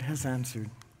Lord has answered.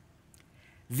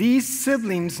 These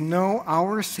siblings know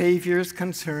our Savior's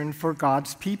concern for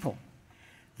God's people.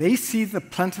 They see the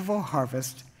plentiful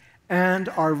harvest and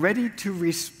are ready to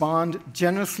respond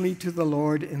generously to the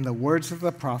Lord in the words of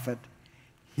the prophet,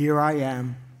 "Here I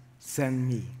am, send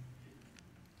me."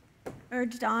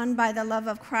 Urged on by the love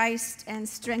of Christ and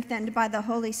strengthened by the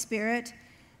Holy Spirit,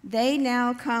 they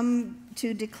now come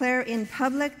to declare in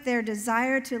public their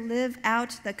desire to live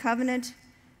out the covenant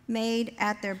made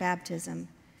at their baptism.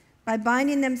 By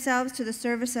binding themselves to the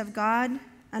service of God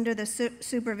under the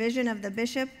supervision of the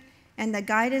bishop and the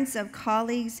guidance of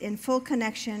colleagues in full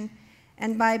connection,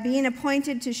 and by being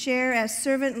appointed to share as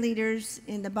servant leaders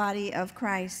in the body of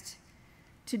Christ.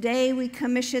 Today we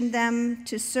commission them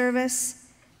to service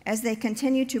as they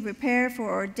continue to prepare for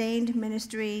ordained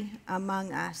ministry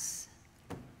among us.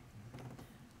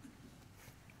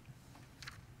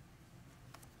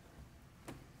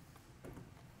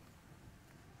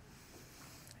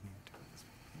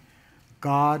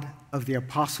 God of the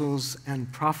apostles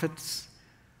and prophets,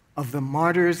 of the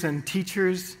martyrs and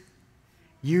teachers,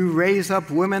 you raise up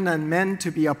women and men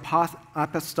to be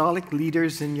apostolic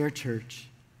leaders in your church.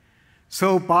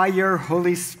 So by your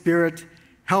Holy Spirit,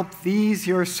 help these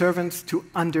your servants to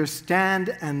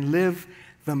understand and live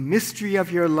the mystery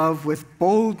of your love with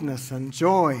boldness and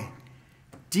joy.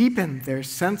 Deepen their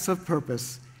sense of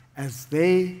purpose as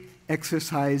they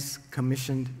exercise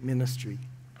commissioned ministry.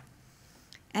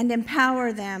 And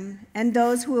empower them and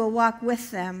those who will walk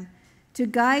with them to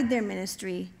guide their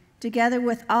ministry together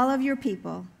with all of your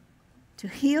people, to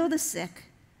heal the sick,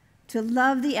 to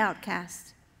love the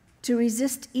outcast, to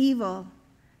resist evil,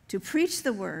 to preach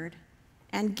the word,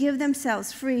 and give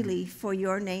themselves freely for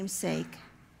your name's sake.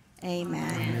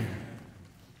 Amen. Amen.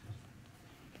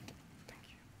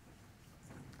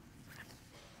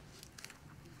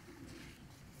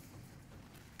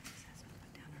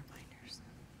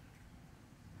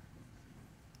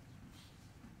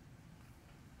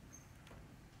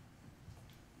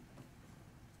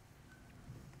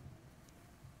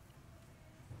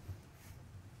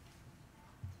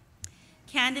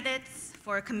 Candidates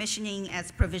for commissioning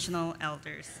as provisional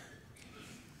elders.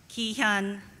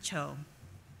 Ki-hyun Cho.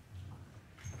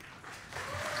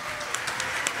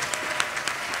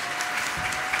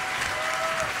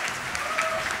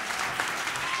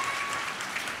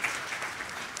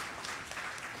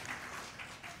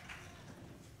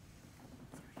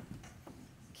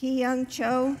 Ki-hyun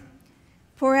Cho,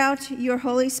 pour out your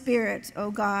Holy Spirit, O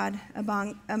God,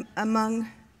 upon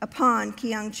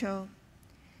Ki-hyun Cho.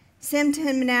 Send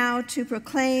him now to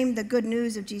proclaim the good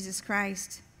news of Jesus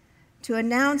Christ, to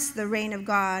announce the reign of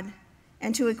God,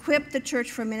 and to equip the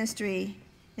church for ministry.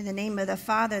 In the name of the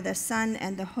Father, the Son,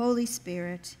 and the Holy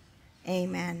Spirit.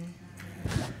 Amen.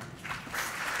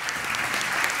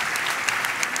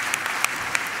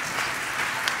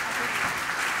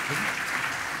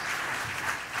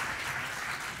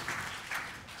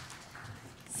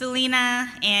 Selena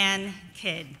Ann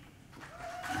Kidd.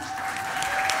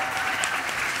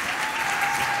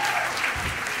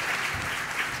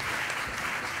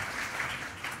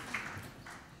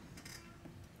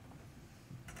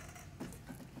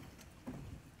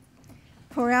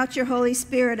 Pour out your Holy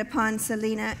Spirit upon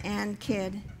Selena Ann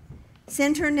Kidd.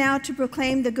 Send her now to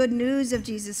proclaim the good news of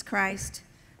Jesus Christ,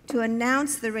 to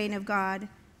announce the reign of God,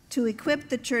 to equip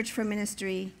the church for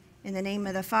ministry. In the name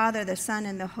of the Father, the Son,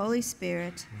 and the Holy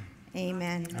Spirit.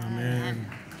 Amen. Amen.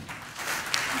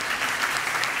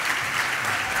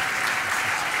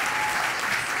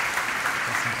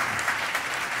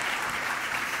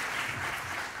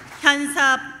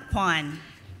 Hyunsub Kwan.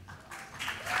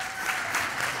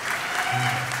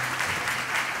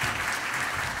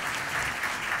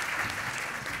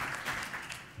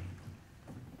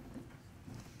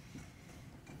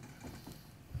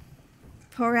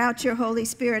 Pour out your Holy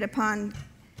Spirit upon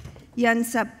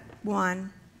Hyunsub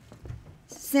Kwan.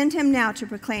 Send him now to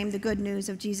proclaim the good news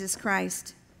of Jesus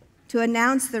Christ, to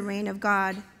announce the reign of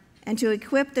God, and to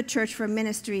equip the church for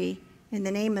ministry. In the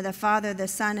name of the Father, the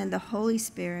Son, and the Holy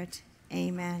Spirit.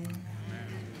 Amen.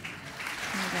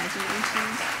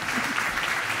 Congratulations.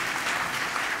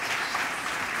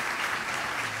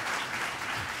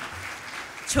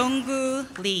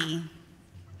 Chonggu Lee.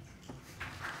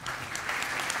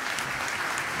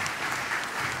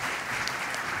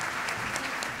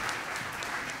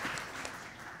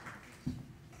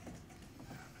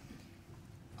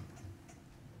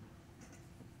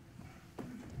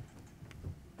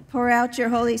 Pour out your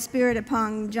Holy Spirit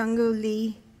upon Junggu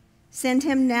Lee. Send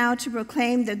him now to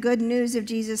proclaim the good news of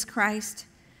Jesus Christ,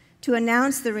 to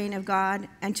announce the reign of God,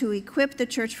 and to equip the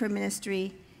church for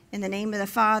ministry. In the name of the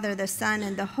Father, the Son,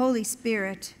 and the Holy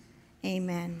Spirit.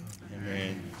 Amen.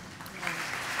 Amen.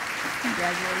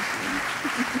 Congratulations.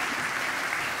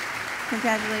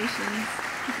 Congratulations.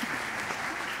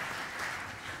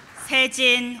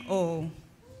 Sejin Oh.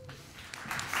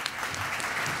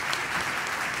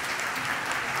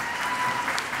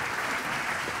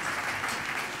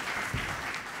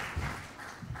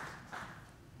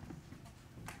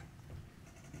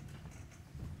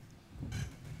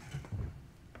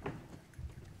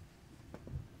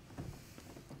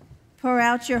 Pour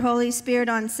out your Holy Spirit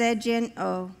on Sejin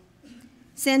O.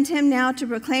 Send him now to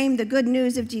proclaim the good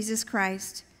news of Jesus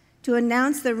Christ, to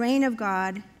announce the reign of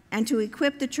God, and to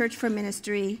equip the church for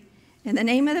ministry. In the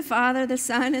name of the Father, the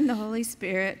Son, and the Holy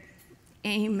Spirit.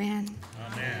 Amen.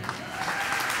 Amen.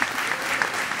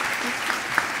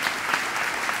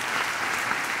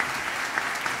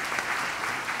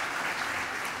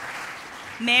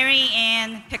 Mary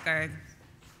Ann Pickard.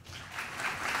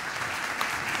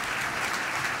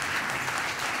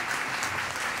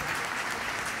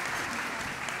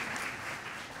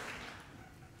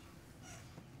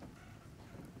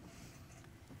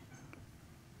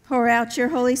 Pour out your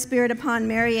Holy Spirit upon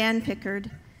Mary Ann Pickard.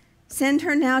 Send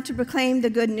her now to proclaim the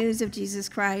good news of Jesus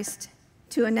Christ,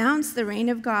 to announce the reign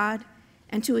of God,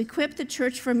 and to equip the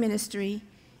church for ministry.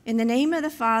 In the name of the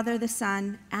Father, the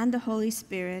Son, and the Holy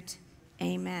Spirit.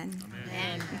 Amen.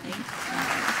 Amen.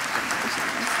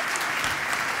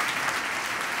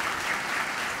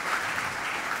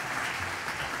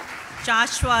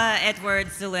 Joshua Edward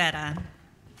Zuleta.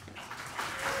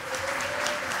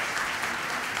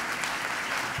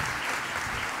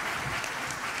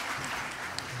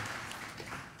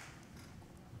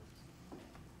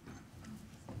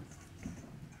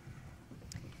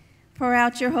 Pour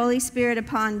out your Holy Spirit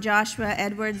upon Joshua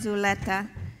Edward Zuleta,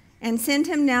 and send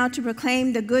him now to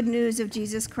proclaim the good news of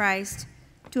Jesus Christ,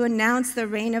 to announce the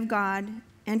reign of God,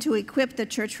 and to equip the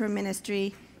church for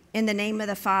ministry. In the name of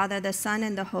the Father, the Son,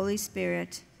 and the Holy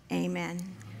Spirit. Amen.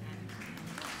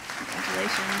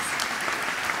 Congratulations.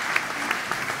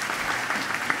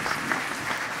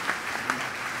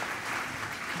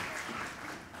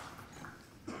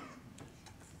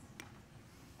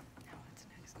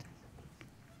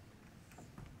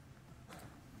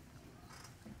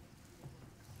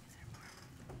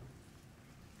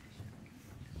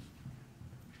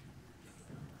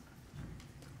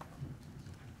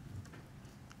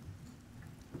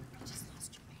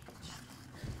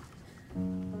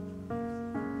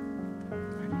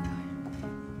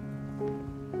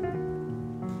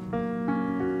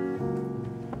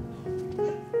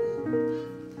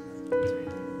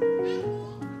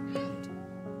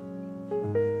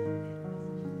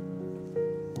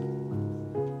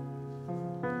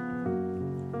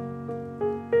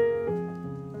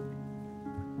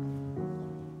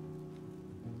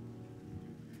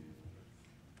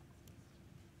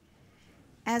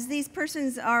 As these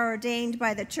persons are ordained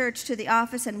by the church to the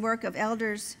office and work of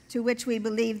elders, to which we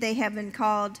believe they have been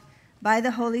called by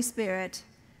the Holy Spirit,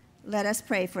 let us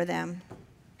pray for them.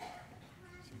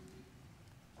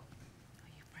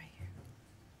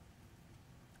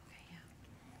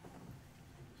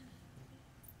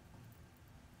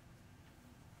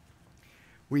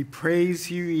 We praise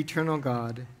you, eternal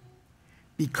God,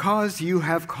 because you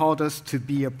have called us to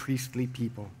be a priestly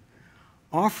people,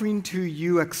 offering to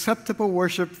you acceptable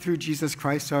worship through Jesus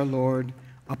Christ our Lord,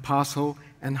 apostle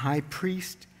and high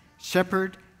priest,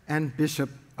 shepherd and bishop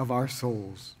of our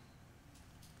souls.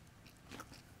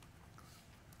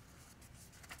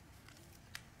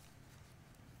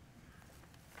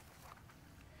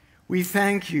 We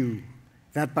thank you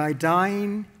that by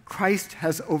dying, Christ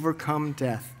has overcome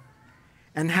death,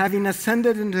 and having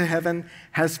ascended into heaven,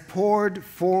 has poured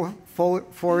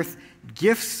forth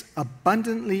gifts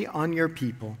abundantly on your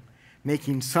people,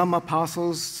 making some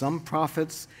apostles, some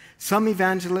prophets, some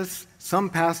evangelists, some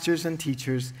pastors and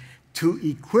teachers, to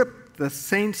equip the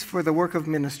saints for the work of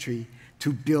ministry,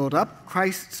 to build up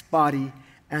Christ's body,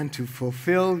 and to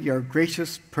fulfill your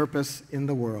gracious purpose in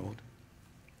the world.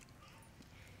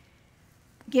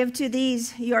 Give to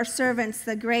these, your servants,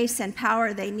 the grace and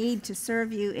power they need to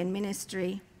serve you in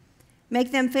ministry.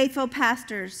 Make them faithful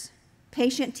pastors,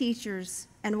 patient teachers,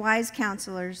 and wise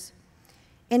counselors.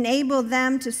 Enable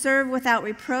them to serve without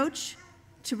reproach,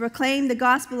 to proclaim the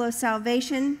gospel of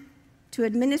salvation, to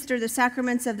administer the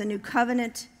sacraments of the new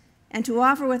covenant, and to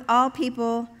offer with all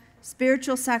people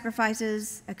spiritual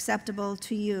sacrifices acceptable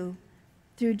to you.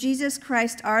 Through Jesus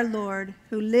Christ our Lord,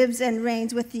 who lives and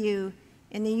reigns with you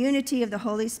in the unity of the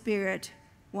Holy Spirit,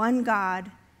 one God,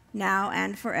 now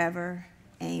and forever.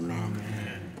 Amen.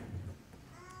 Amen.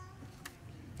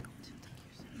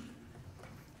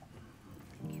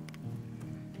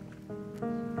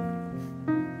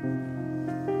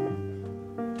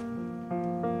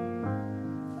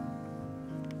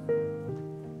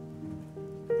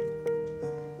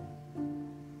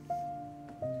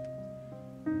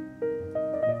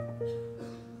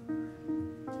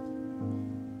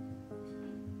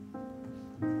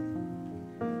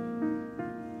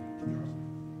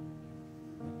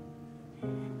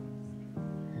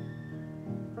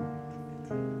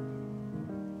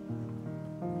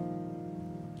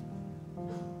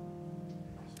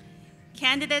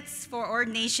 Candidates for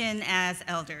ordination as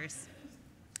elders: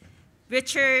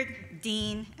 Richard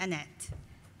Dean Annette.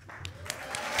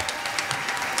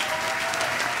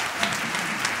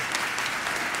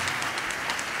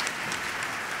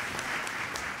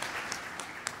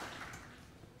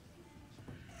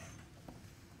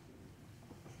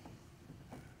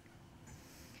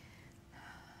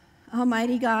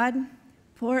 Almighty God,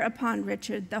 pour upon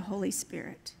Richard the Holy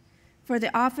Spirit for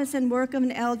the office and work of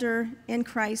an elder in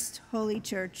Christ's holy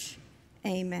church.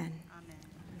 Amen. Amen.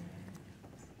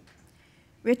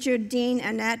 Richard Dean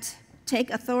Annette, take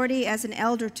authority as an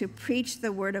elder to preach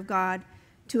the word of God,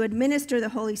 to administer the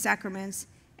holy sacraments,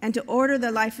 and to order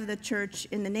the life of the church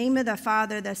in the name of the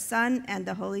Father, the Son, and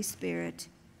the Holy Spirit.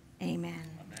 Amen.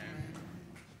 Amen.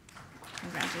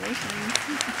 Congratulations.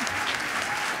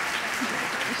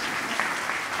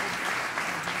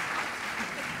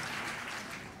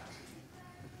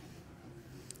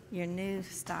 Your new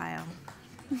style.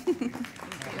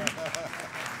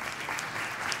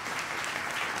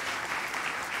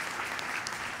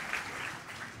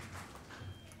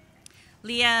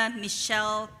 Leah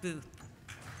Michelle Booth.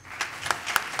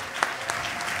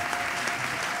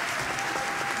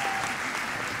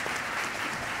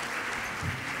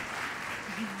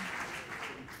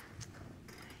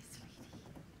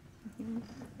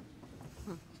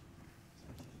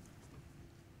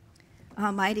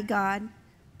 Almighty God,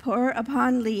 pour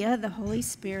upon Leah the Holy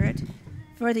Spirit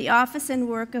for the office and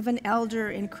work of an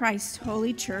elder in Christ's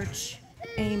holy church.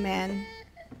 Amen.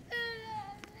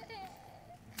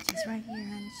 She's right here,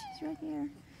 honey. She's right here.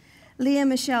 Leah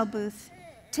Michelle Booth,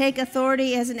 take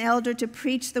authority as an elder to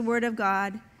preach the word of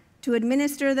God, to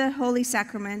administer the holy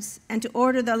sacraments, and to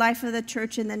order the life of the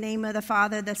church in the name of the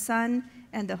Father, the Son,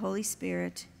 and the Holy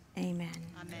Spirit. Amen.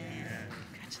 Amen.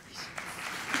 Congratulations.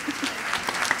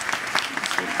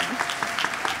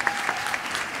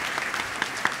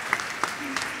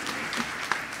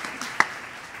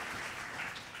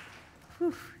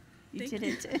 Whew, you did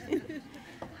it. Hi,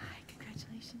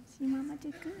 congratulations. Your mama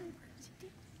did good. She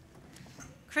did.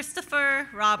 Christopher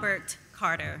Robert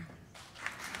Carter.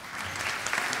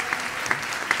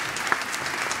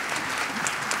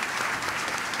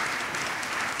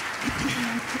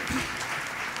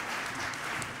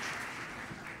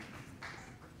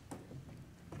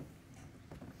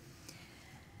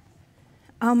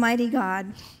 Almighty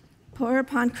God, pour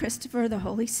upon Christopher the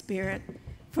Holy Spirit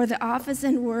for the office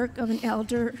and work of an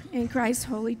elder in Christ's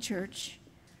holy church.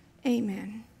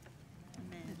 Amen.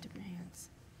 Lift up your hands.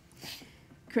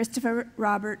 Christopher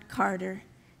Robert Carter,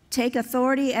 take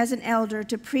authority as an elder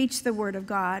to preach the word of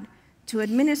God, to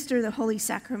administer the holy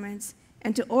sacraments,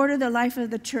 and to order the life of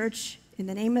the church in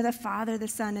the name of the Father, the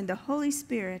Son, and the Holy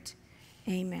Spirit.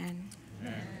 Amen.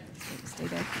 Amen. Stay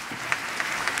there.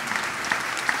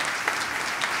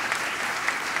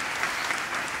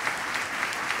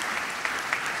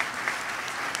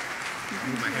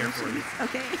 Move my hair for you.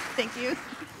 Okay, thank you.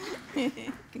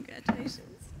 Congratulations.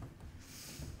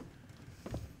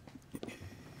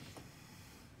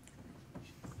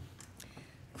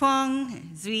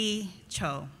 Kwong Zui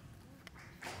Cho.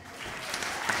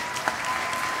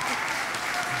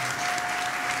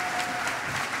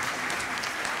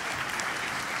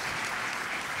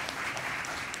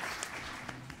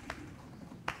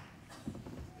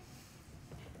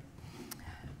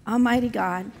 Almighty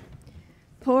God,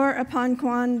 pour upon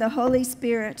Kwan the Holy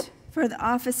Spirit for the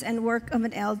office and work of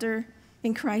an elder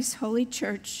in Christ's holy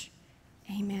church.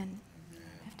 Amen.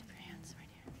 Lift up your hands right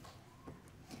here.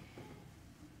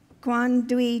 Kwan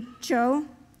Dui Cho,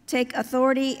 take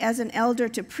authority as an elder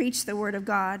to preach the word of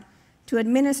God, to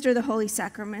administer the holy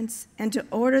sacraments, and to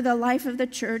order the life of the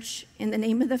church in the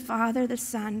name of the Father, the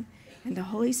Son, and the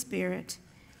Holy Spirit.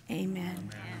 Amen.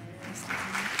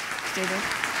 Stay there.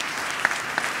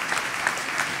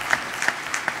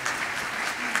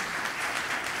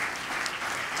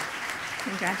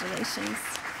 Congratulations.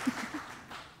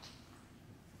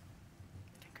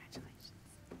 Congratulations.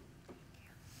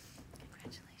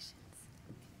 Congratulations.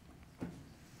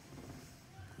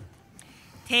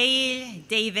 Tae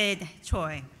David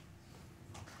Choi.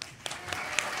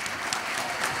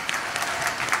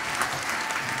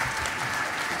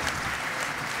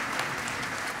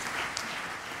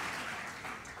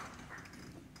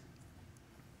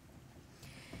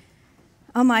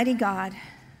 Almighty God,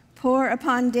 pour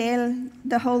upon Dale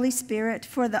the Holy Spirit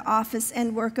for the office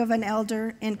and work of an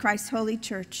elder in Christ's holy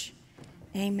church.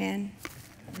 Amen.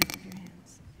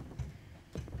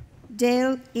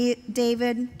 Dale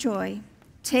David Choi,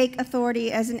 take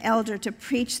authority as an elder to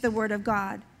preach the word of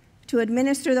God, to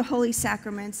administer the holy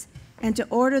sacraments, and to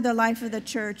order the life of the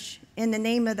church in the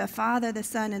name of the Father, the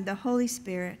Son, and the Holy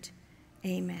Spirit.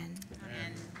 Amen.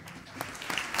 Amen.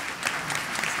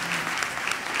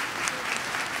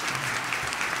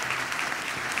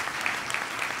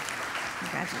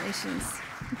 Congratulations.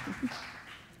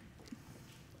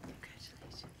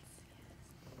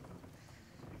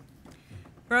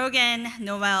 Brogan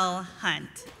Noel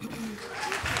Hunt.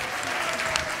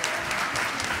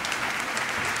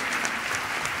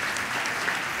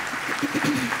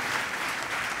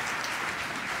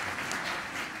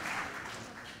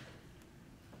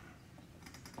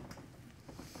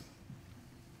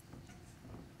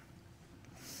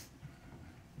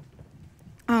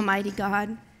 Almighty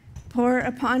God, pour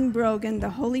upon Brogan the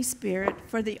Holy Spirit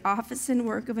for the office and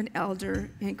work of an elder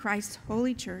in Christ's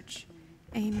holy church.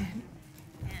 Amen.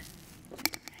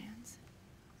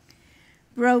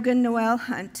 Brogan Noel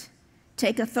Hunt,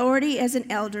 take authority as an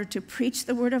elder to preach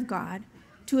the word of God,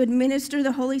 to administer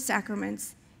the holy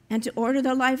sacraments, and to order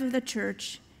the life of the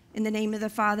church. In the name of the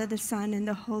Father, the Son, and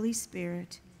the Holy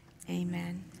Spirit.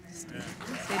 Amen. Stay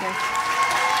there.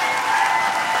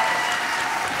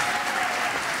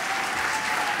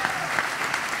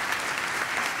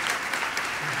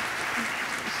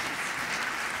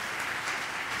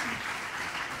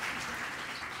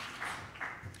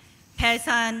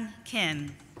 Pesan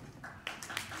Kim.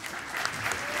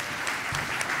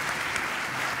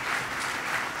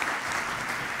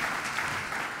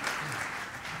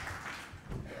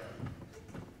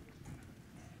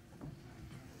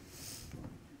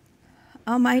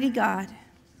 Almighty God,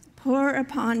 pour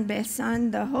upon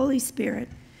Besan the Holy Spirit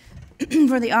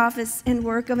for the office and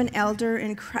work of an elder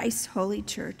in Christ's holy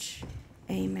church.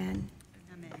 Amen.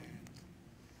 Amen.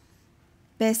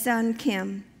 Besan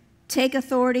Kim, take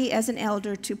authority as an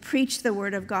elder to preach the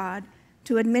word of God,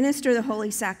 to administer the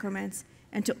holy sacraments,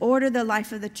 and to order the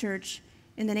life of the church.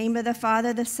 In the name of the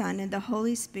Father, the Son, and the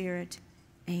Holy Spirit.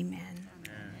 Amen.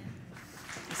 Amen.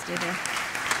 Stay there.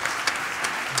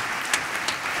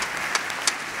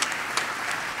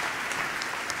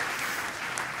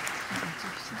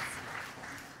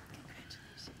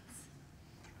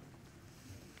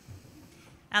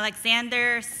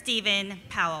 Alexander Stephen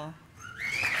Powell.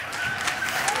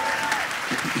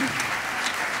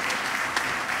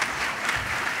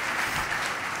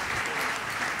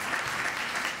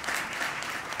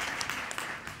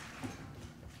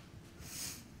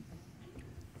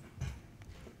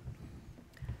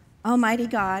 Almighty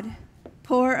God,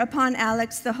 pour upon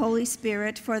Alex the Holy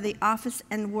Spirit for the office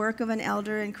and work of an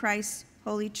elder in Christ's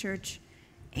holy church.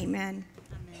 Amen.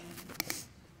 Amen.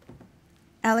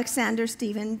 Alexander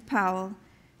Stephen Powell,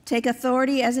 take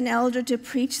authority as an elder to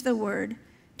preach the word,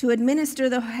 to administer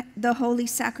the holy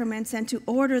sacraments, and to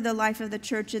order the life of the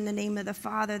church. In the name of the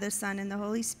Father, the Son, and the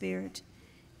Holy Spirit.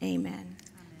 Amen.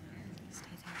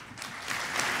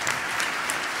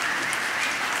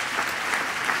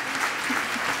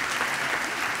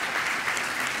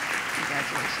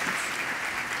 Congratulations.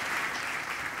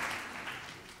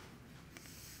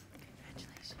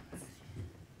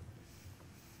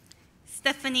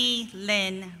 Stephanie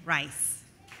Lynn Rice.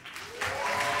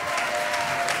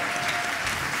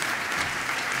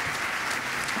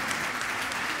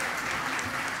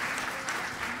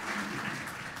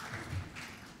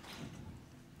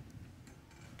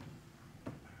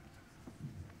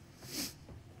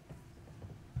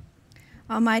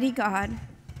 Almighty God,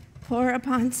 pour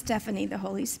upon Stephanie the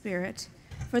Holy Spirit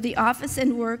for the office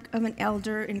and work of an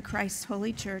elder in Christ's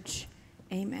holy church.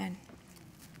 Amen.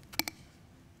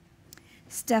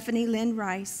 Stephanie Lynn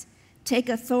Rice, take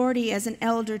authority as an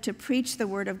elder to preach the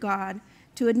word of God,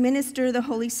 to administer the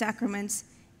holy sacraments,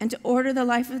 and to order the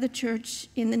life of the church.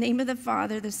 In the name of the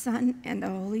Father, the Son, and the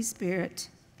Holy Spirit.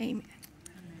 Amen.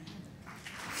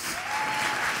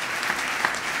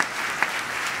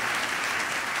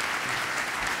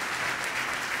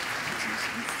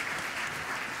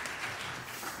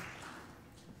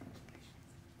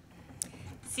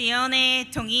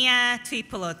 Sione Tongia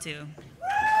Tuipolotu.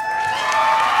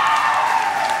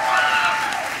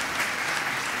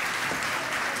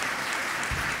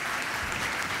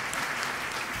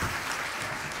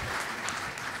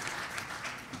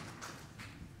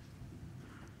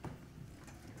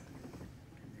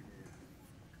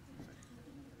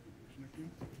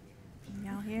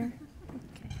 Y'all here?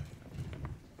 Okay.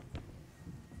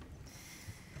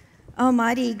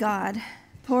 Almighty God,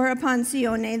 pour upon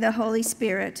Sione the Holy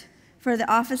Spirit for the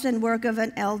office and work of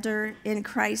an elder in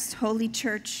Christ's holy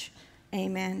church.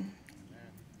 Amen.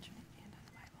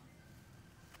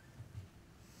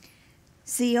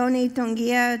 Sione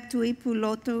Tongia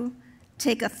Tuipulotu,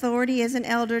 take authority as an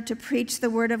elder to preach the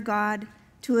word of God,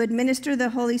 to administer the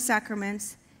holy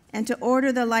sacraments, and to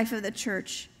order the life of the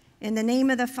church. In the name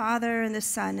of the Father, and the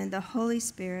Son, and the Holy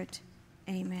Spirit,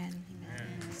 amen.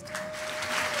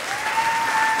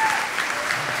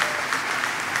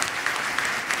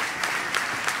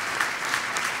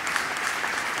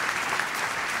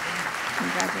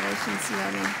 Congratulations,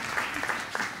 Yoni.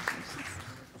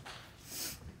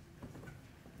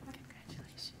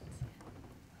 Congratulations.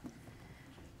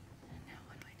 Now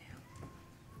what do I do?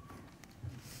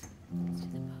 Let's do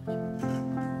the podium.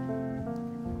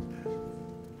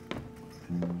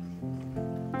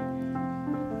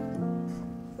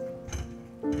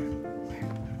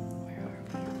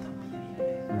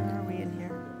 Where are we in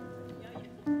here?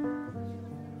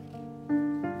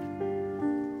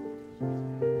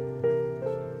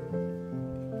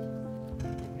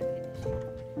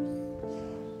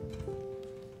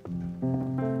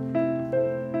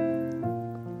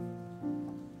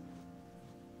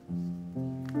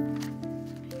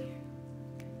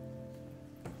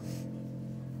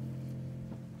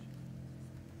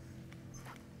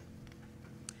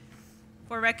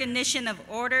 For recognition of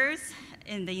orders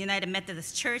in the United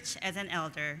Methodist Church as an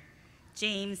elder,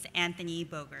 James Anthony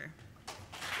Boger.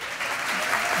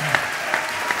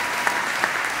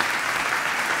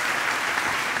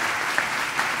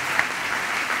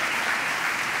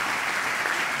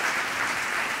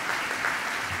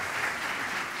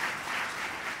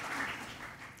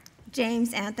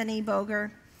 James Anthony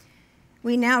Boger,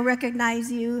 we now recognize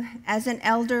you as an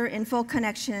elder in full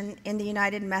connection in the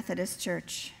United Methodist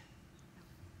Church.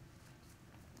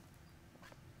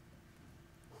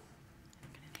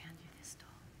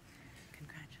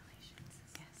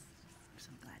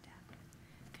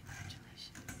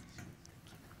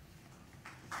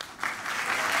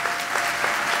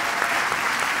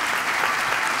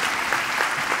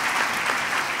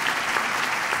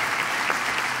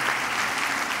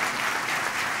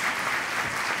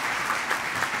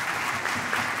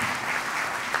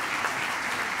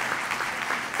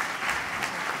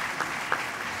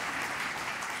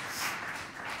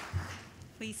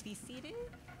 Please be seated.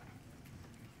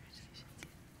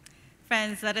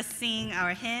 Friends, let us sing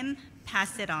our hymn,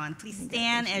 Pass It On. Please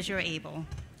stand as you're able.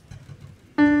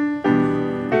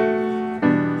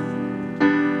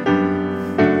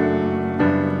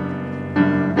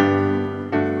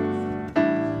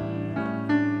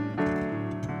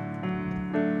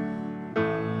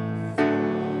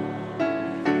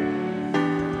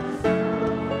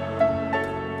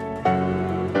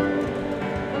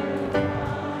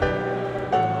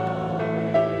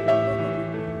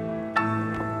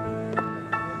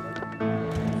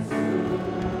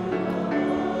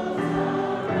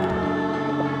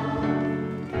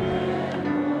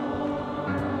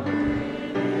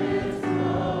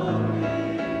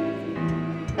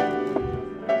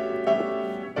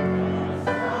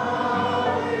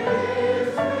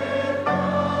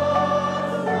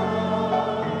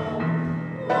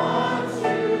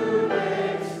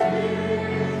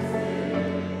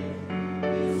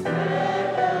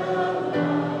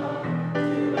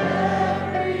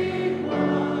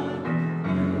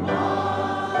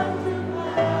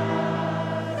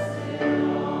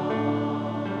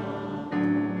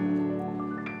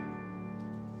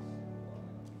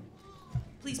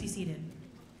 Please be seated.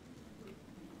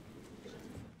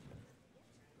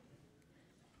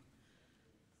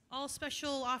 All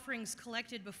special offerings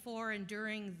collected before and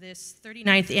during this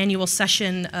 39th annual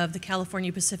session of the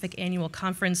California Pacific Annual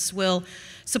Conference will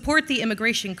support the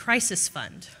Immigration Crisis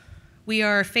Fund. We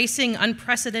are facing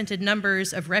unprecedented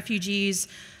numbers of refugees,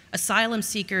 asylum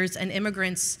seekers, and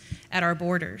immigrants at our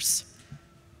borders.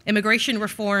 Immigration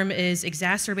reform is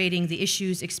exacerbating the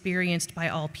issues experienced by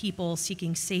all people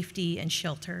seeking safety and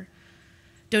shelter.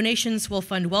 Donations will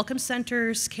fund welcome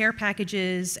centers, care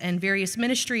packages, and various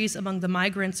ministries among the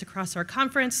migrants across our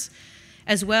conference,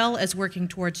 as well as working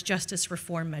towards justice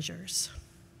reform measures.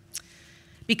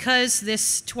 Because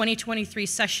this 2023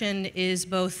 session is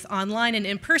both online and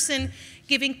in person,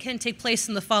 giving can take place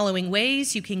in the following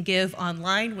ways. You can give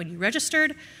online when you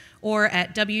registered, or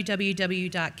at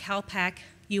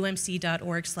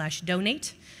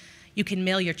www.calpacumc.org/donate. You can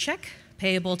mail your check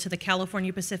payable to the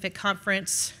California Pacific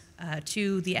Conference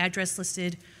to the address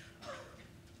listed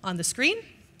on the screen.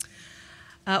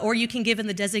 Or you can give in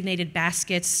the designated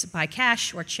baskets by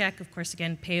cash or check, of course,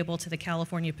 again, payable to the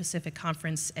California Pacific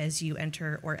Conference as you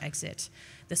enter or exit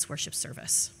this worship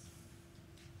service.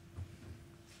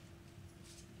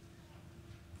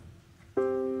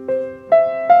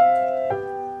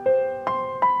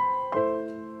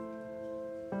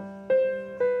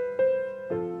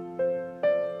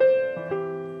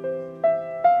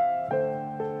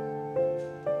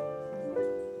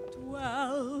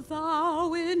 Dwell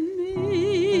thou in me.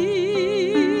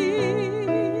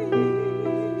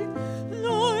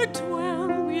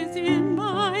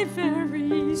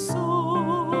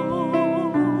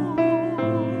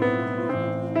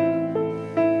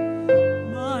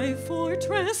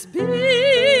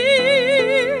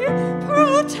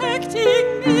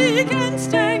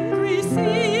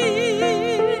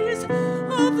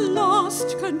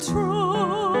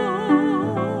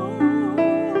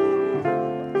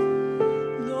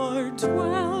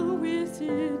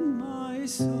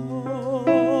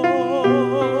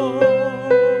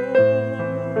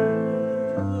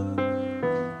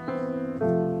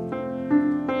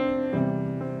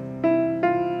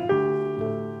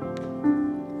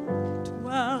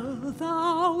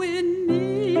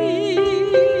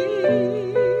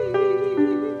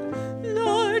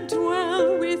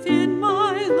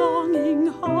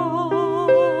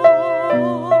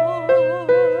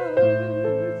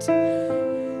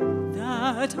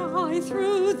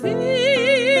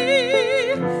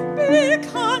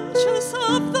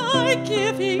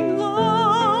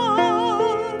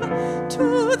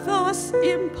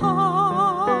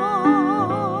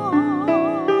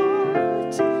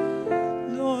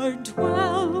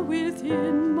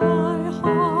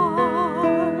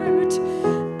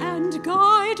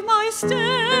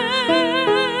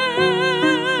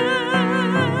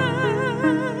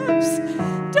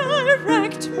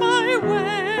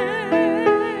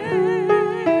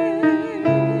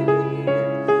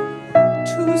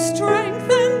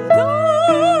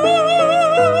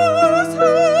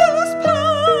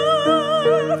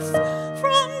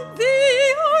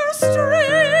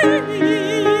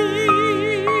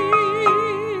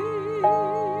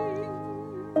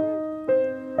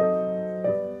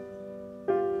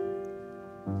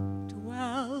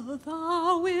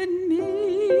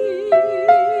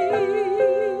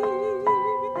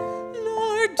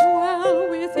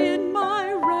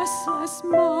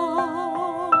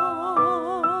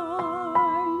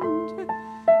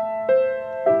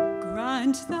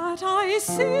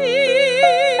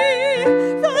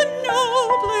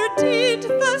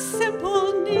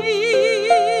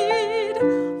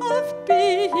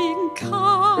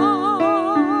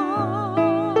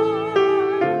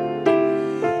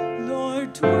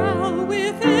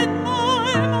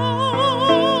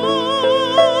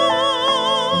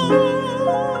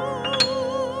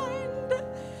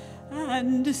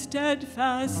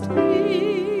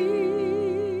 steadfastly.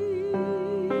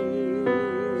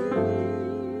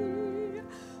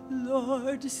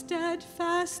 Lord,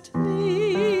 steadfastly.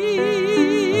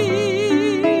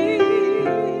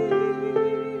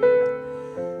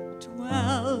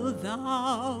 Dwell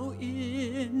thou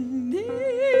in me.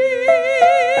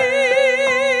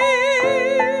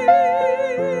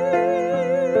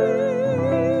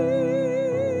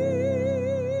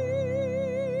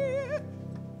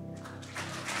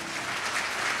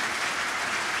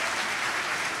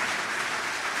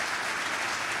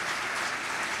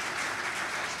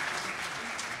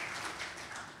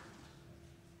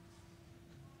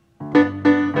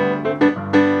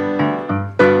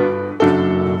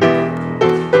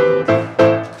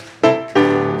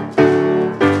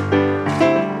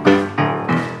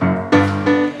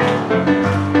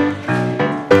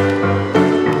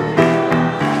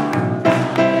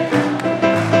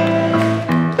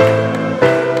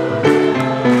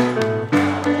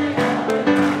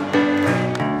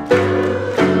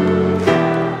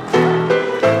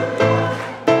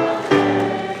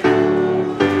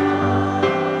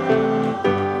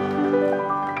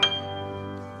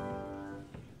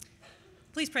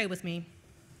 Please pray with me.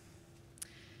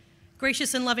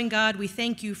 Gracious and loving God, we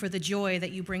thank you for the joy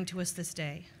that you bring to us this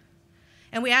day.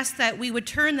 And we ask that we would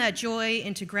turn that joy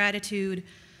into gratitude,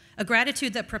 a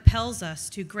gratitude that propels us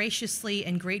to graciously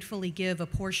and gratefully give a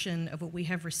portion of what we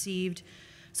have received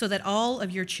so that all of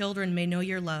your children may know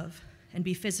your love and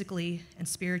be physically and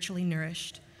spiritually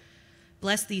nourished.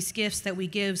 Bless these gifts that we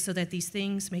give so that these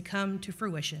things may come to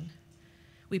fruition.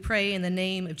 We pray in the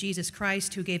name of Jesus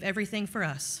Christ, who gave everything for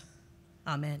us.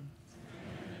 Amen.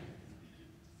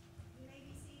 You may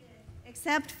be seated.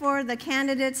 Except for the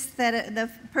candidates, the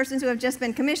persons who have just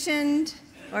been commissioned,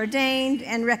 ordained,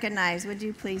 and recognized. Would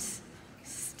you please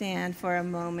stand for a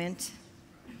moment?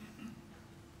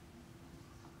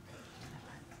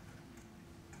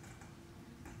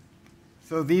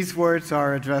 So these words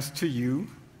are addressed to you,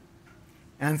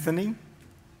 Anthony.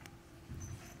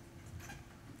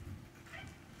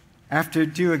 After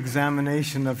due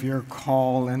examination of your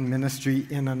call and ministry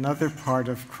in another part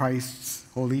of Christ's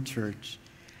holy church,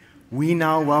 we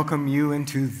now welcome you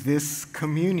into this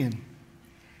communion.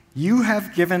 You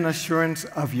have given assurance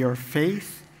of your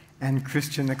faith and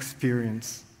Christian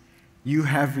experience. You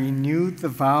have renewed the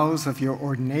vows of your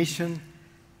ordination,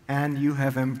 and you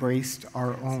have embraced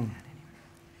our own,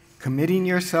 committing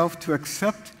yourself to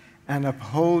accept and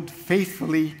uphold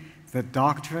faithfully the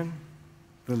doctrine,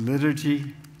 the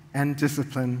liturgy, and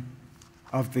discipline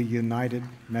of the United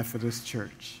Methodist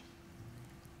Church.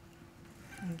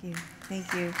 Thank you.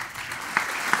 Thank you.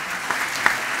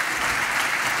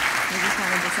 I just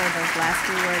wanted to say those last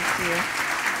few words to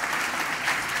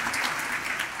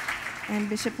you. And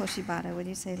Bishop Hoshibata, would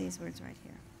you say these words right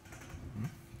here?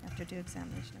 After due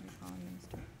examination of your call and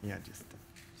ministry. Yeah, just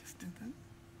to them.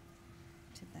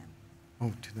 To them.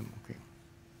 Oh, to them, okay.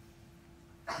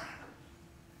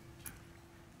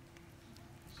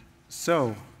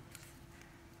 So,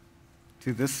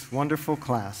 to this wonderful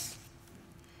class,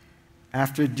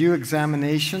 after due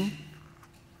examination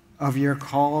of your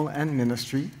call and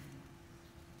ministry,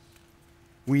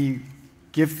 we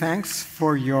give thanks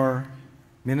for your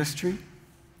ministry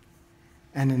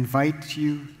and invite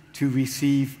you to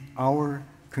receive our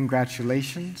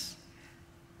congratulations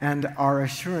and our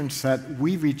assurance that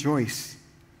we rejoice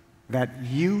that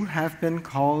you have been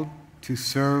called to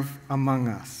serve among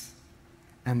us,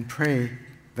 and pray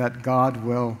that God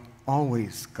will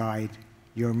always guide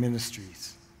your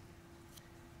ministries.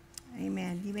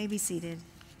 Amen. You may be seated.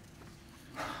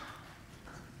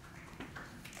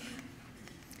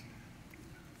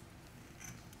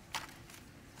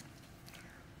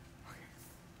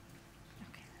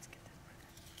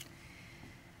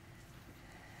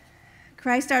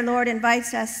 Christ our Lord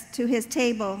invites us to his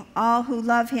table, all who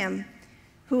love him,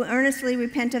 who earnestly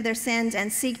repent of their sins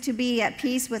and seek to be at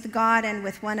peace with God and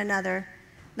with one another.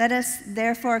 Let us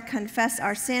therefore confess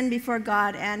our sin before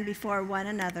God and before one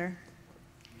another.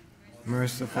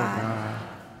 Merciful God,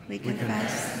 we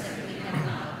confess that we have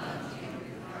not loved you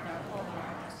with our whole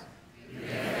hearts. We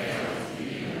have failed to be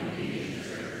obedient to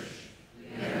the church. We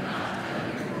have not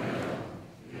done your will.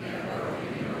 We have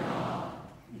broken your law.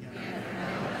 We have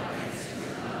rebelled against your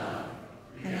love.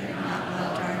 and have not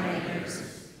loved our neighbors,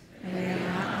 and we have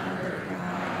not heard the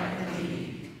cry of the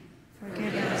needy.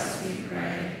 Forgive us, we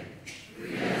pray.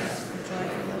 Free us for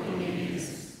joyful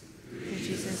obedience. Through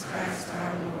Jesus Christ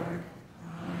our Lord.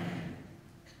 Amen.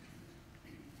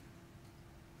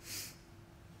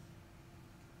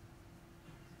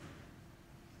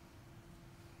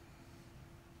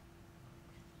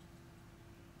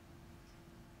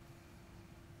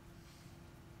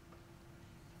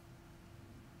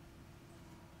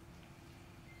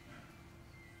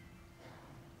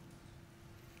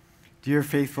 Dear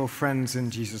faithful friends in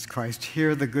Jesus Christ,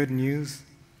 hear the good news.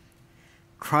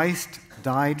 Christ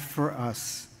died for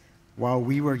us while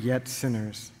we were yet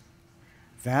sinners.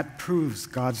 That proves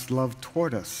God's love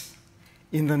toward us.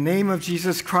 In the name of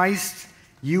Jesus Christ,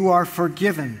 you are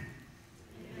forgiven.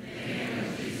 In the name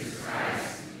of Jesus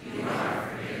Christ, you are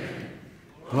forgiven.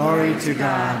 Glory to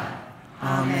God.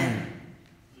 Amen.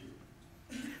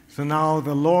 So now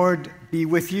the Lord be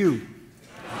with you.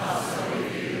 Also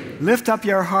with you. Lift up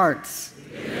your hearts.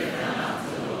 We lift them up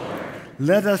to the Lord.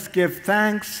 Let us give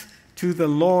thanks to the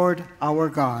Lord our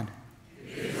God.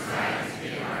 It is right to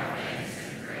give our thanks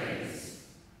and praise.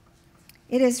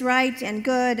 It is right and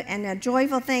good and a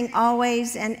joyful thing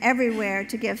always and everywhere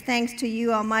to give thanks to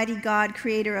you, Almighty God,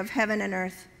 creator of heaven and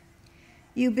earth.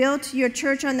 You built your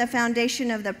church on the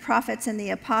foundation of the prophets and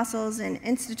the apostles and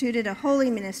instituted a holy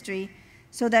ministry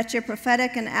so that your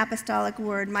prophetic and apostolic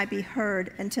word might be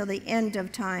heard until the end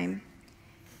of time.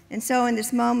 And so in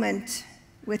this moment,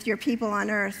 with your people on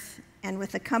earth and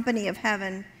with the company of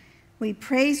heaven, we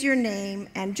praise your name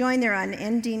and join their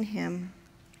unending hymn.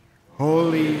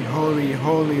 Holy, holy,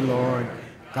 holy Lord,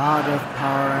 God of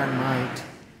power and might,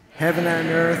 heaven and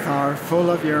earth are full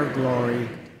of your glory.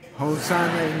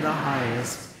 Hosanna in the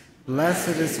highest.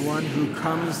 Blessed is one who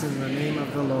comes in the name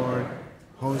of the Lord.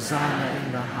 Hosanna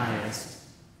in the highest.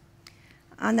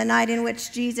 On the night in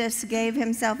which Jesus gave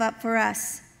himself up for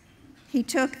us, he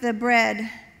took the bread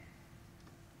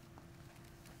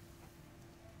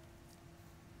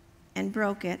and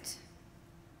broke it.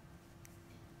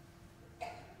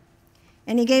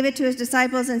 And he gave it to his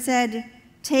disciples and said,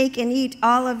 "Take and eat,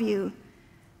 all of you.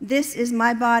 This is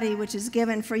my body, which is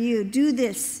given for you. Do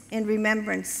this in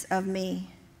remembrance of me."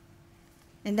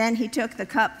 And then he took the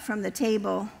cup from the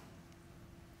table.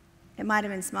 It might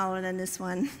have been smaller than this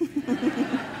one.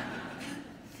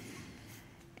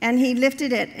 And he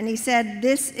lifted it, and he said,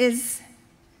 "This is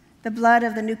the blood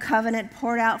of the new covenant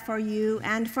poured out for you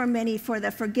and for many for the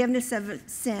forgiveness of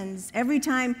sins. Every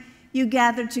time you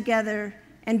gather together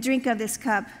and drink of this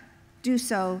cup, do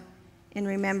so in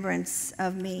remembrance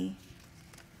of me."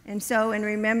 And so in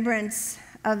remembrance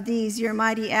of these, your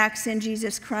mighty acts in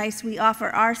Jesus Christ, we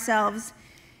offer ourselves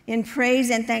in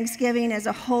praise and thanksgiving as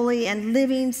a holy and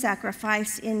living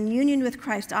sacrifice in union with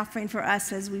Christ, offering for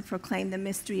us as we proclaim the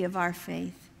mystery of our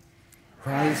faith.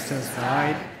 Christ has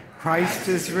died. Christ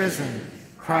is risen.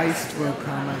 Christ will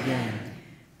come again.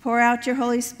 Pour out your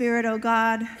Holy Spirit, O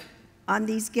God, on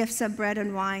these gifts of bread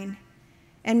and wine,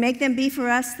 and make them be for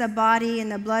us the body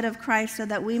and the blood of Christ, so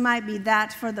that we might be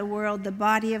that for the world, the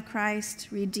body of Christ,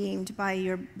 redeemed by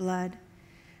your blood.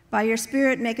 By your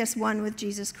Spirit, make us one with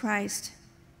Jesus Christ.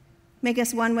 Make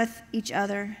us one with each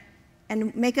other,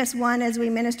 and make us one as we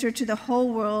minister to the whole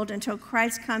world until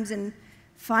Christ comes in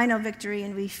final victory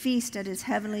and we feast at his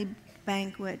heavenly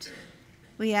banquet.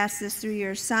 We ask this through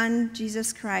your Son,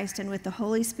 Jesus Christ, and with the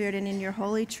Holy Spirit and in your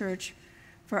holy church,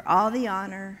 for all the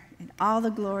honor and all the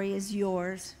glory is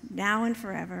yours, now and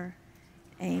forever.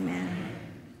 Amen.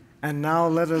 And now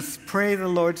let us pray the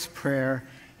Lord's Prayer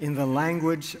in the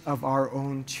language of our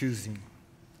own choosing.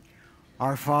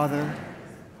 Our Father,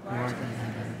 who art in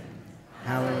heaven,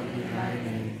 hallowed be thy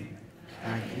name.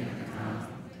 Thy kingdom come,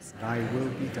 thy will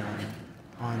be done,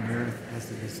 on earth as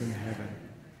it is in heaven.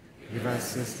 Give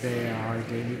us this day our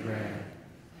daily bread,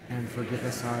 and forgive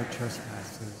us our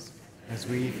trespasses, as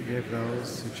we forgive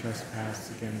those who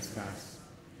trespass against us.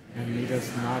 And lead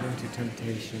us not into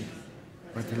temptation,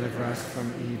 but deliver us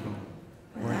from evil.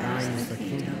 For thine is the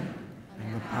kingdom,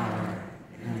 and the power,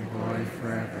 and the glory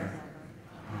forever.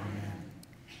 Amen.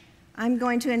 I'm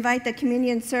going to invite the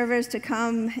communion servers to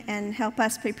come and help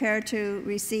us prepare to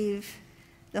receive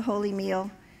the holy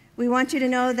meal. We want you to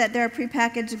know that there are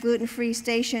prepackaged gluten-free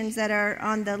stations that are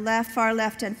on the left, far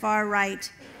left, and far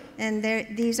right. And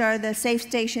these are the safe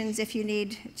stations if you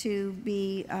need to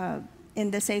be in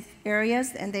the safe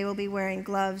areas, and they will be wearing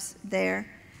gloves there.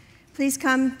 Please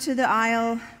come to the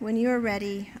aisle when you are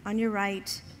ready on your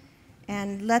right.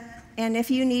 And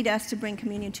if you need us to bring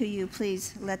communion to you,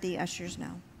 please let the ushers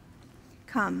know.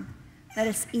 Come, let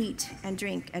us eat and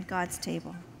drink at God's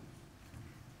table.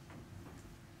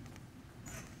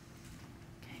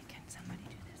 Okay, can somebody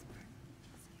do this part?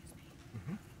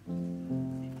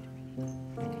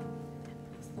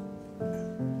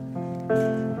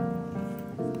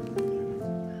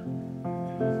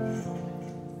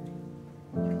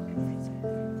 Are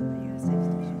you a safe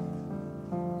station?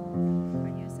 Are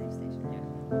you a safe station? Yeah.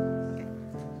 Okay.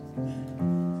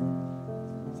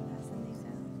 Just passing these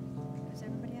out. Does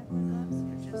everybody have gloves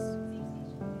or just?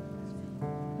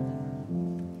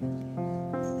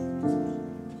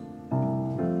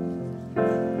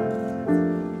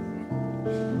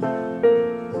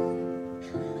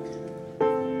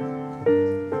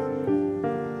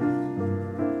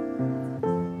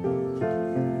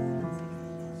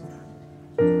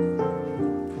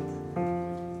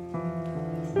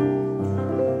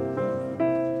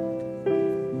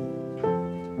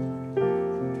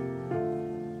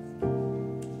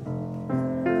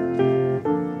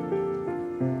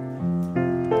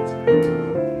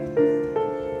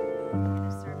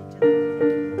 Serving to the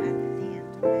reading at the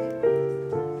end, okay?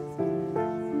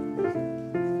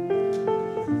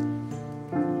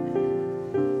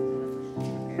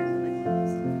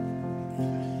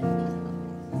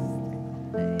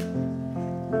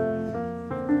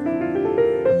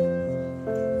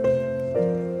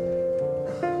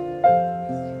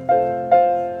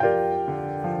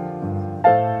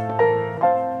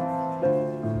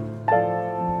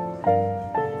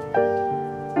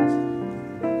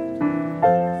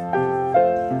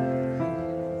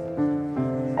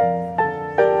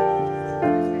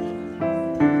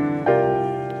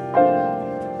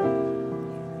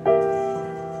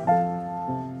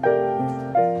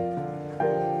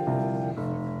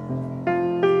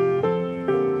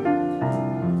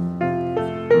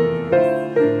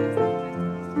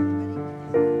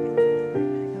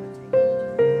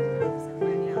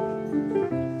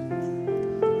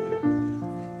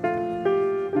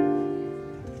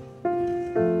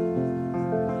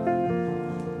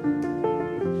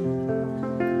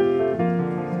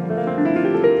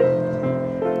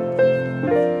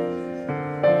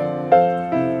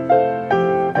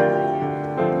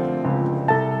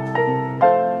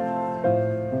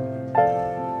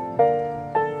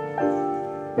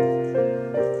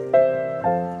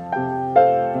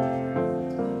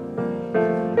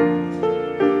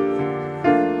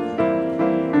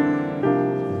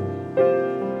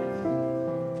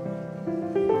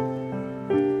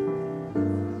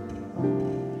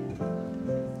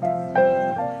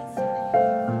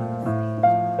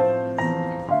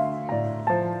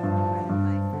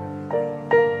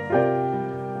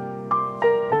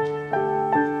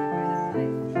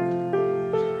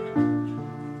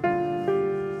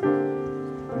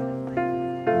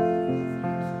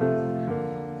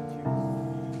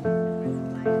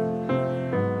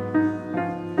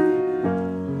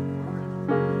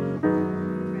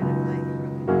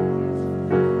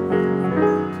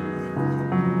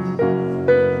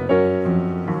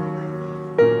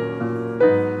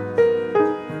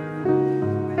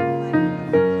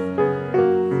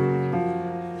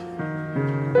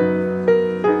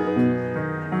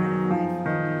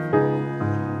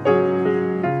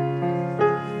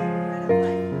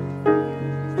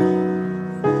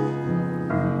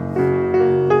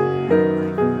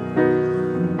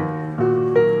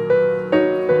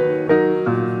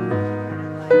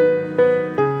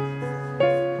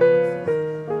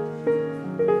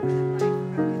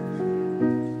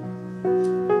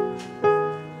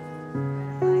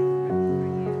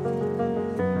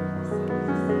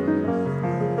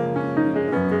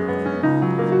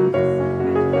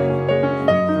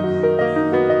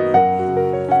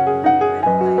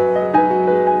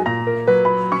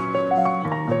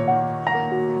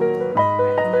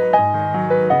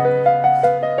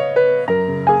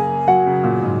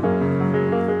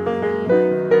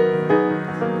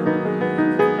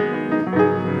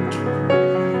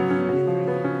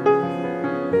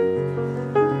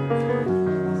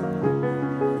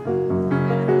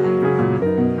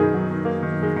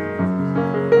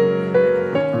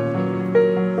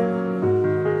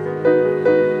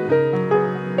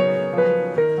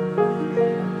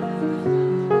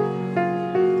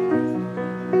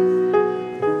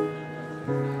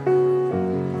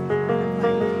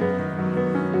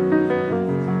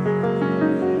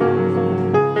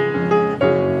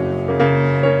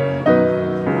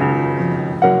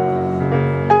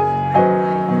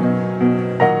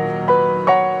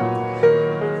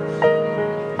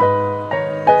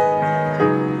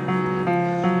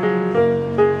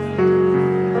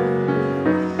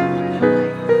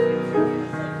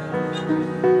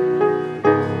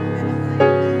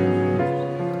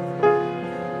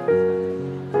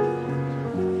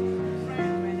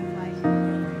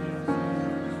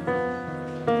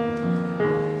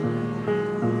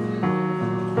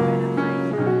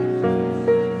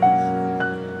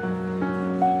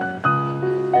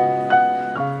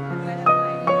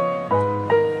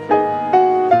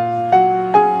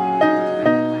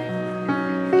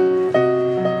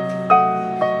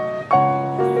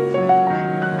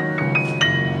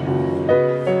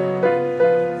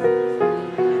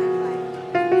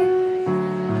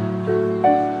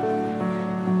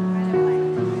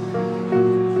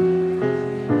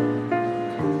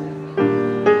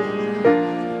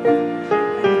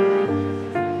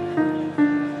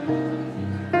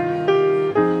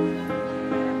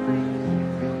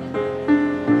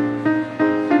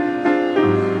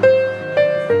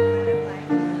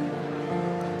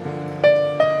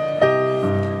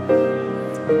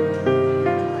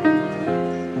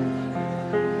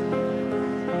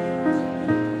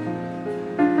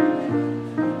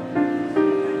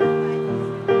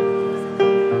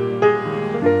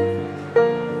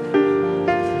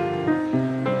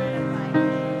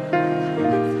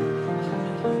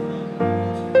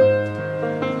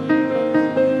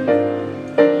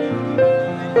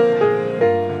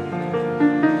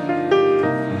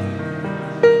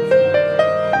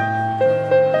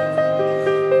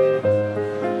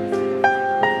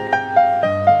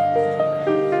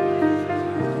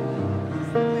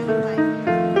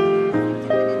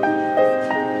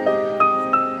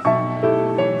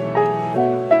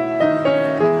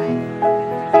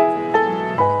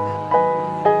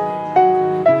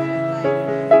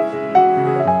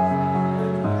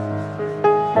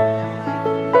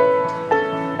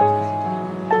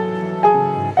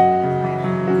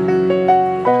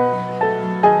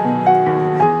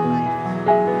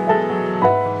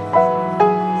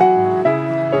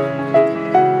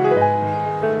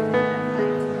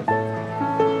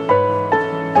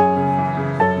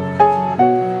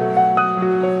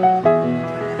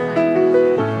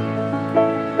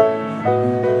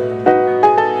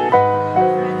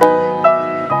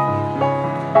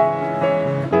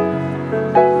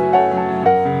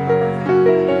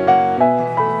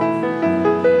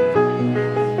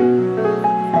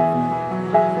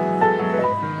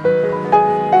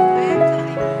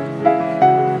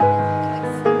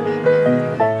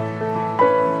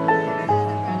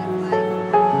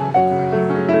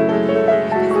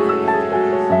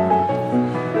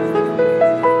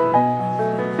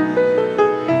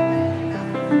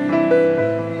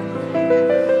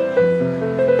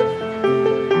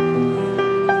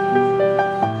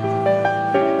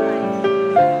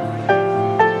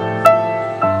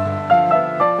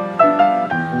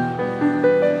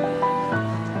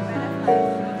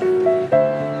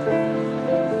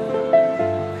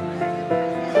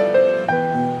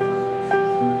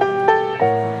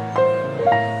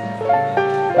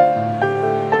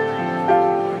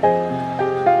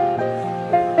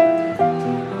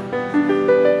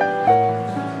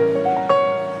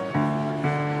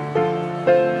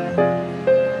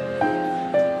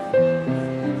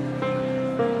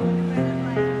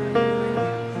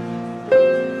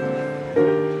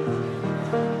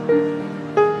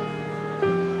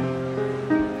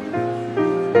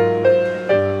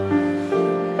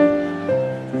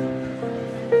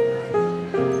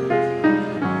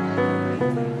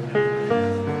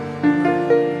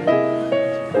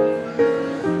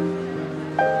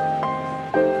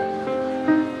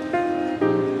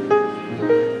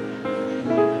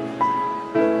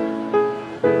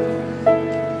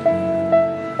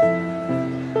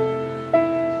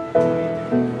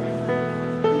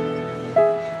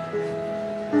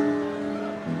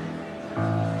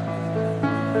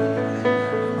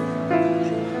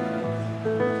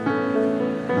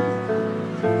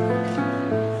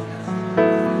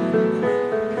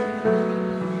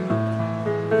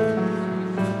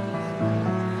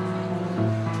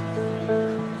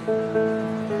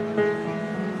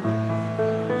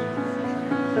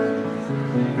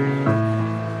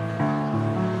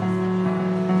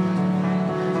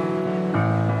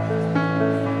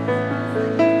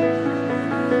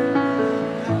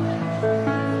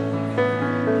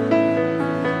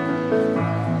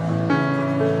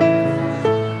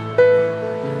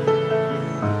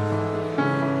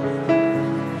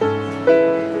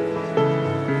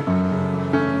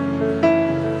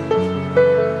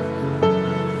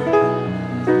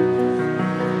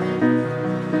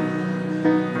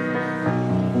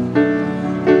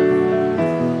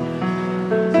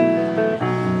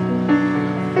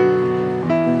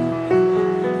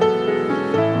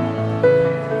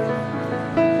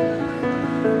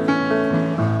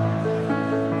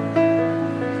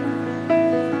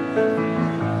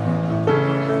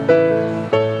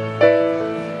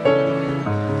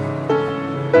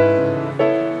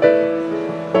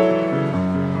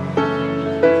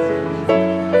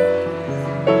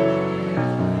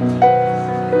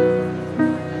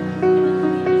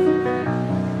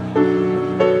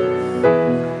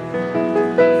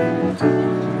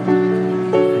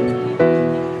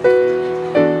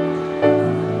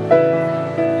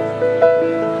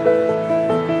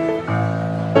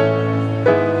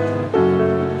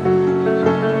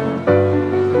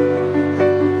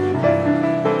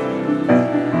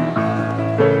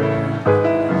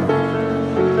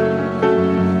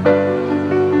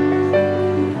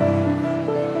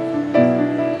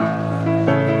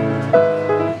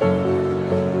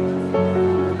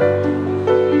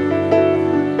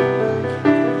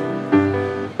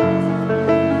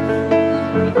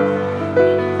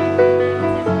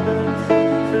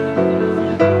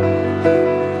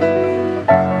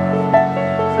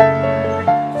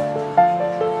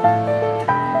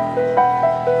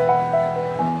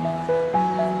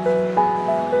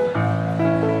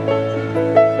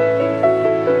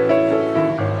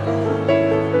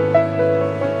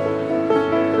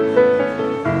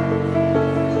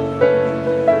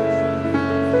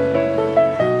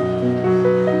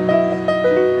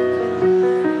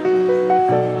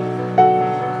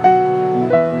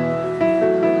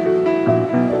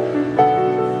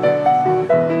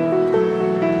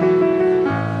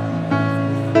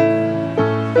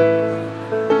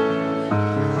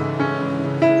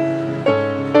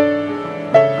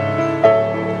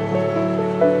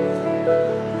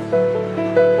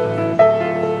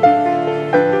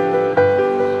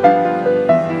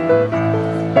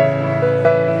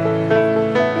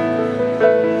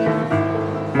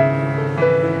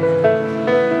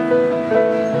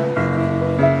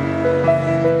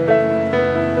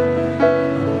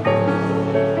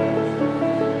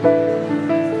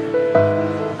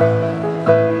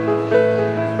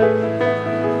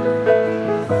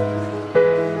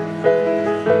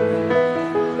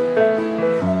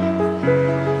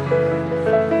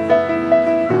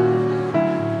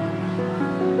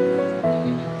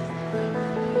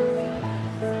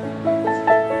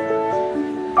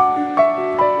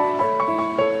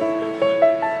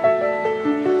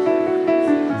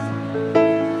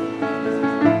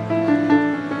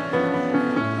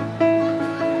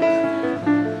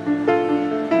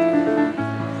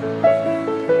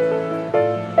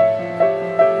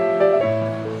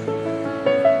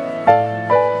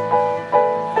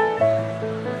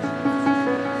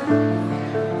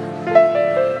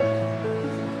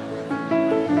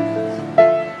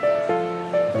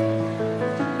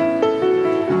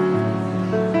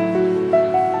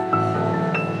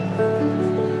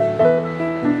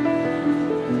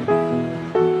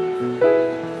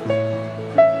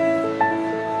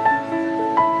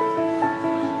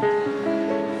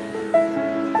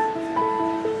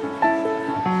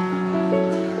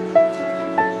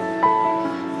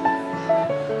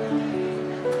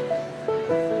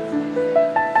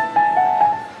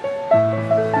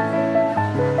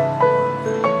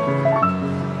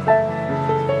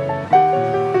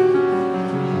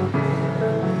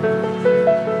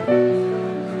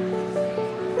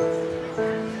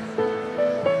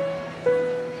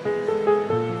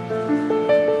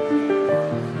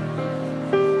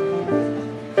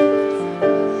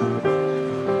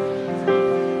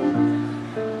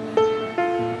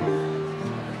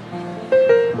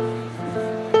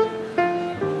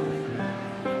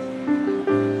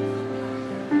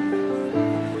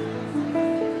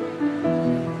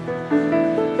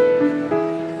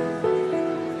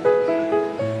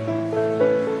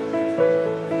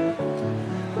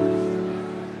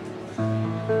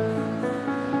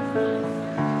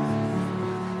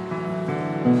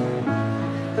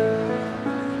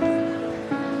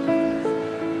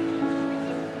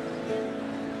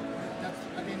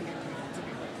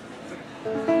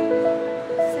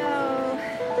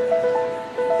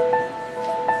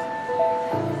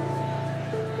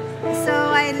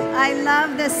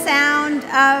 love the sound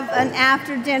of an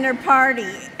after-dinner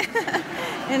party.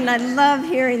 And I love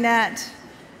hearing that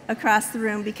across the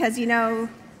room because, you know,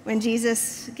 when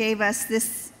Jesus gave us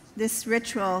this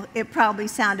ritual, it probably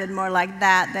sounded more like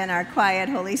that than our quiet,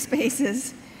 holy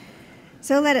spaces.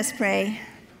 So let us pray.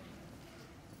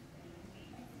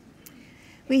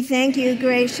 We thank you,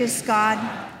 gracious God,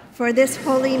 for this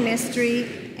holy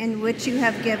mystery in which you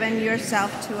have given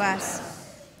yourself to us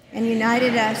and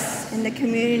united us in the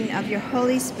communion of your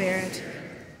Holy Spirit.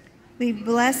 We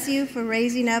bless you for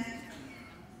raising up.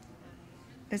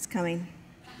 It's coming.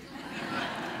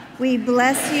 We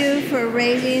bless you for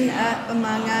raising up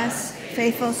among us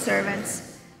faithful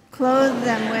servants. Clothe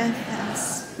them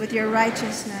with your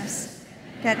righteousness,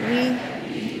 that we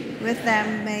with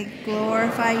them may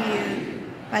glorify you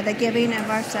by the giving of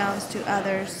ourselves to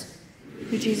others,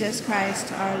 through Jesus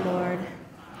Christ our Lord.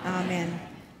 Amen.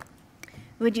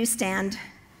 Would you stand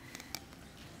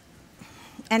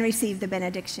and receive the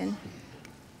benediction?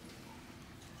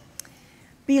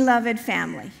 Beloved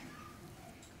family,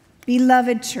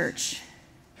 beloved church,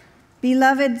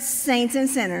 beloved saints and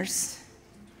sinners,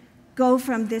 go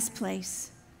from this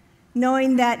place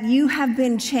knowing that you have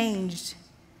been changed,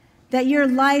 that your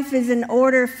life is in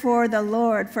order for the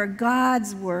Lord, for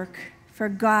God's work, for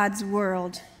God's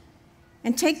world.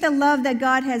 And take the love that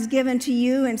God has given to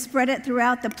you and spread it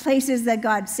throughout the places that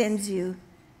God sends you,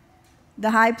 the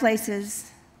high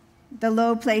places, the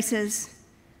low places,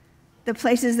 the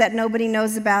places that nobody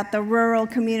knows about, the rural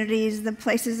communities, the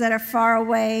places that are far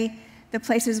away, the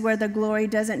places where the glory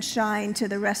doesn't shine to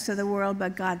the rest of the world,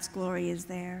 but God's glory is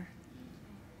there.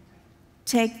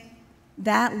 Take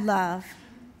that love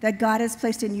that God has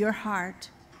placed in your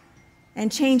heart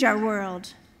and change our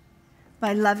world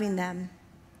by loving them.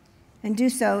 And do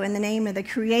so in the name of the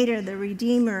Creator, the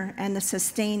Redeemer, and the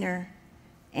Sustainer.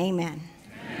 Amen.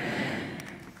 Amen.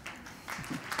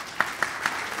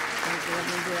 Thank you. Let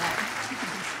me do that.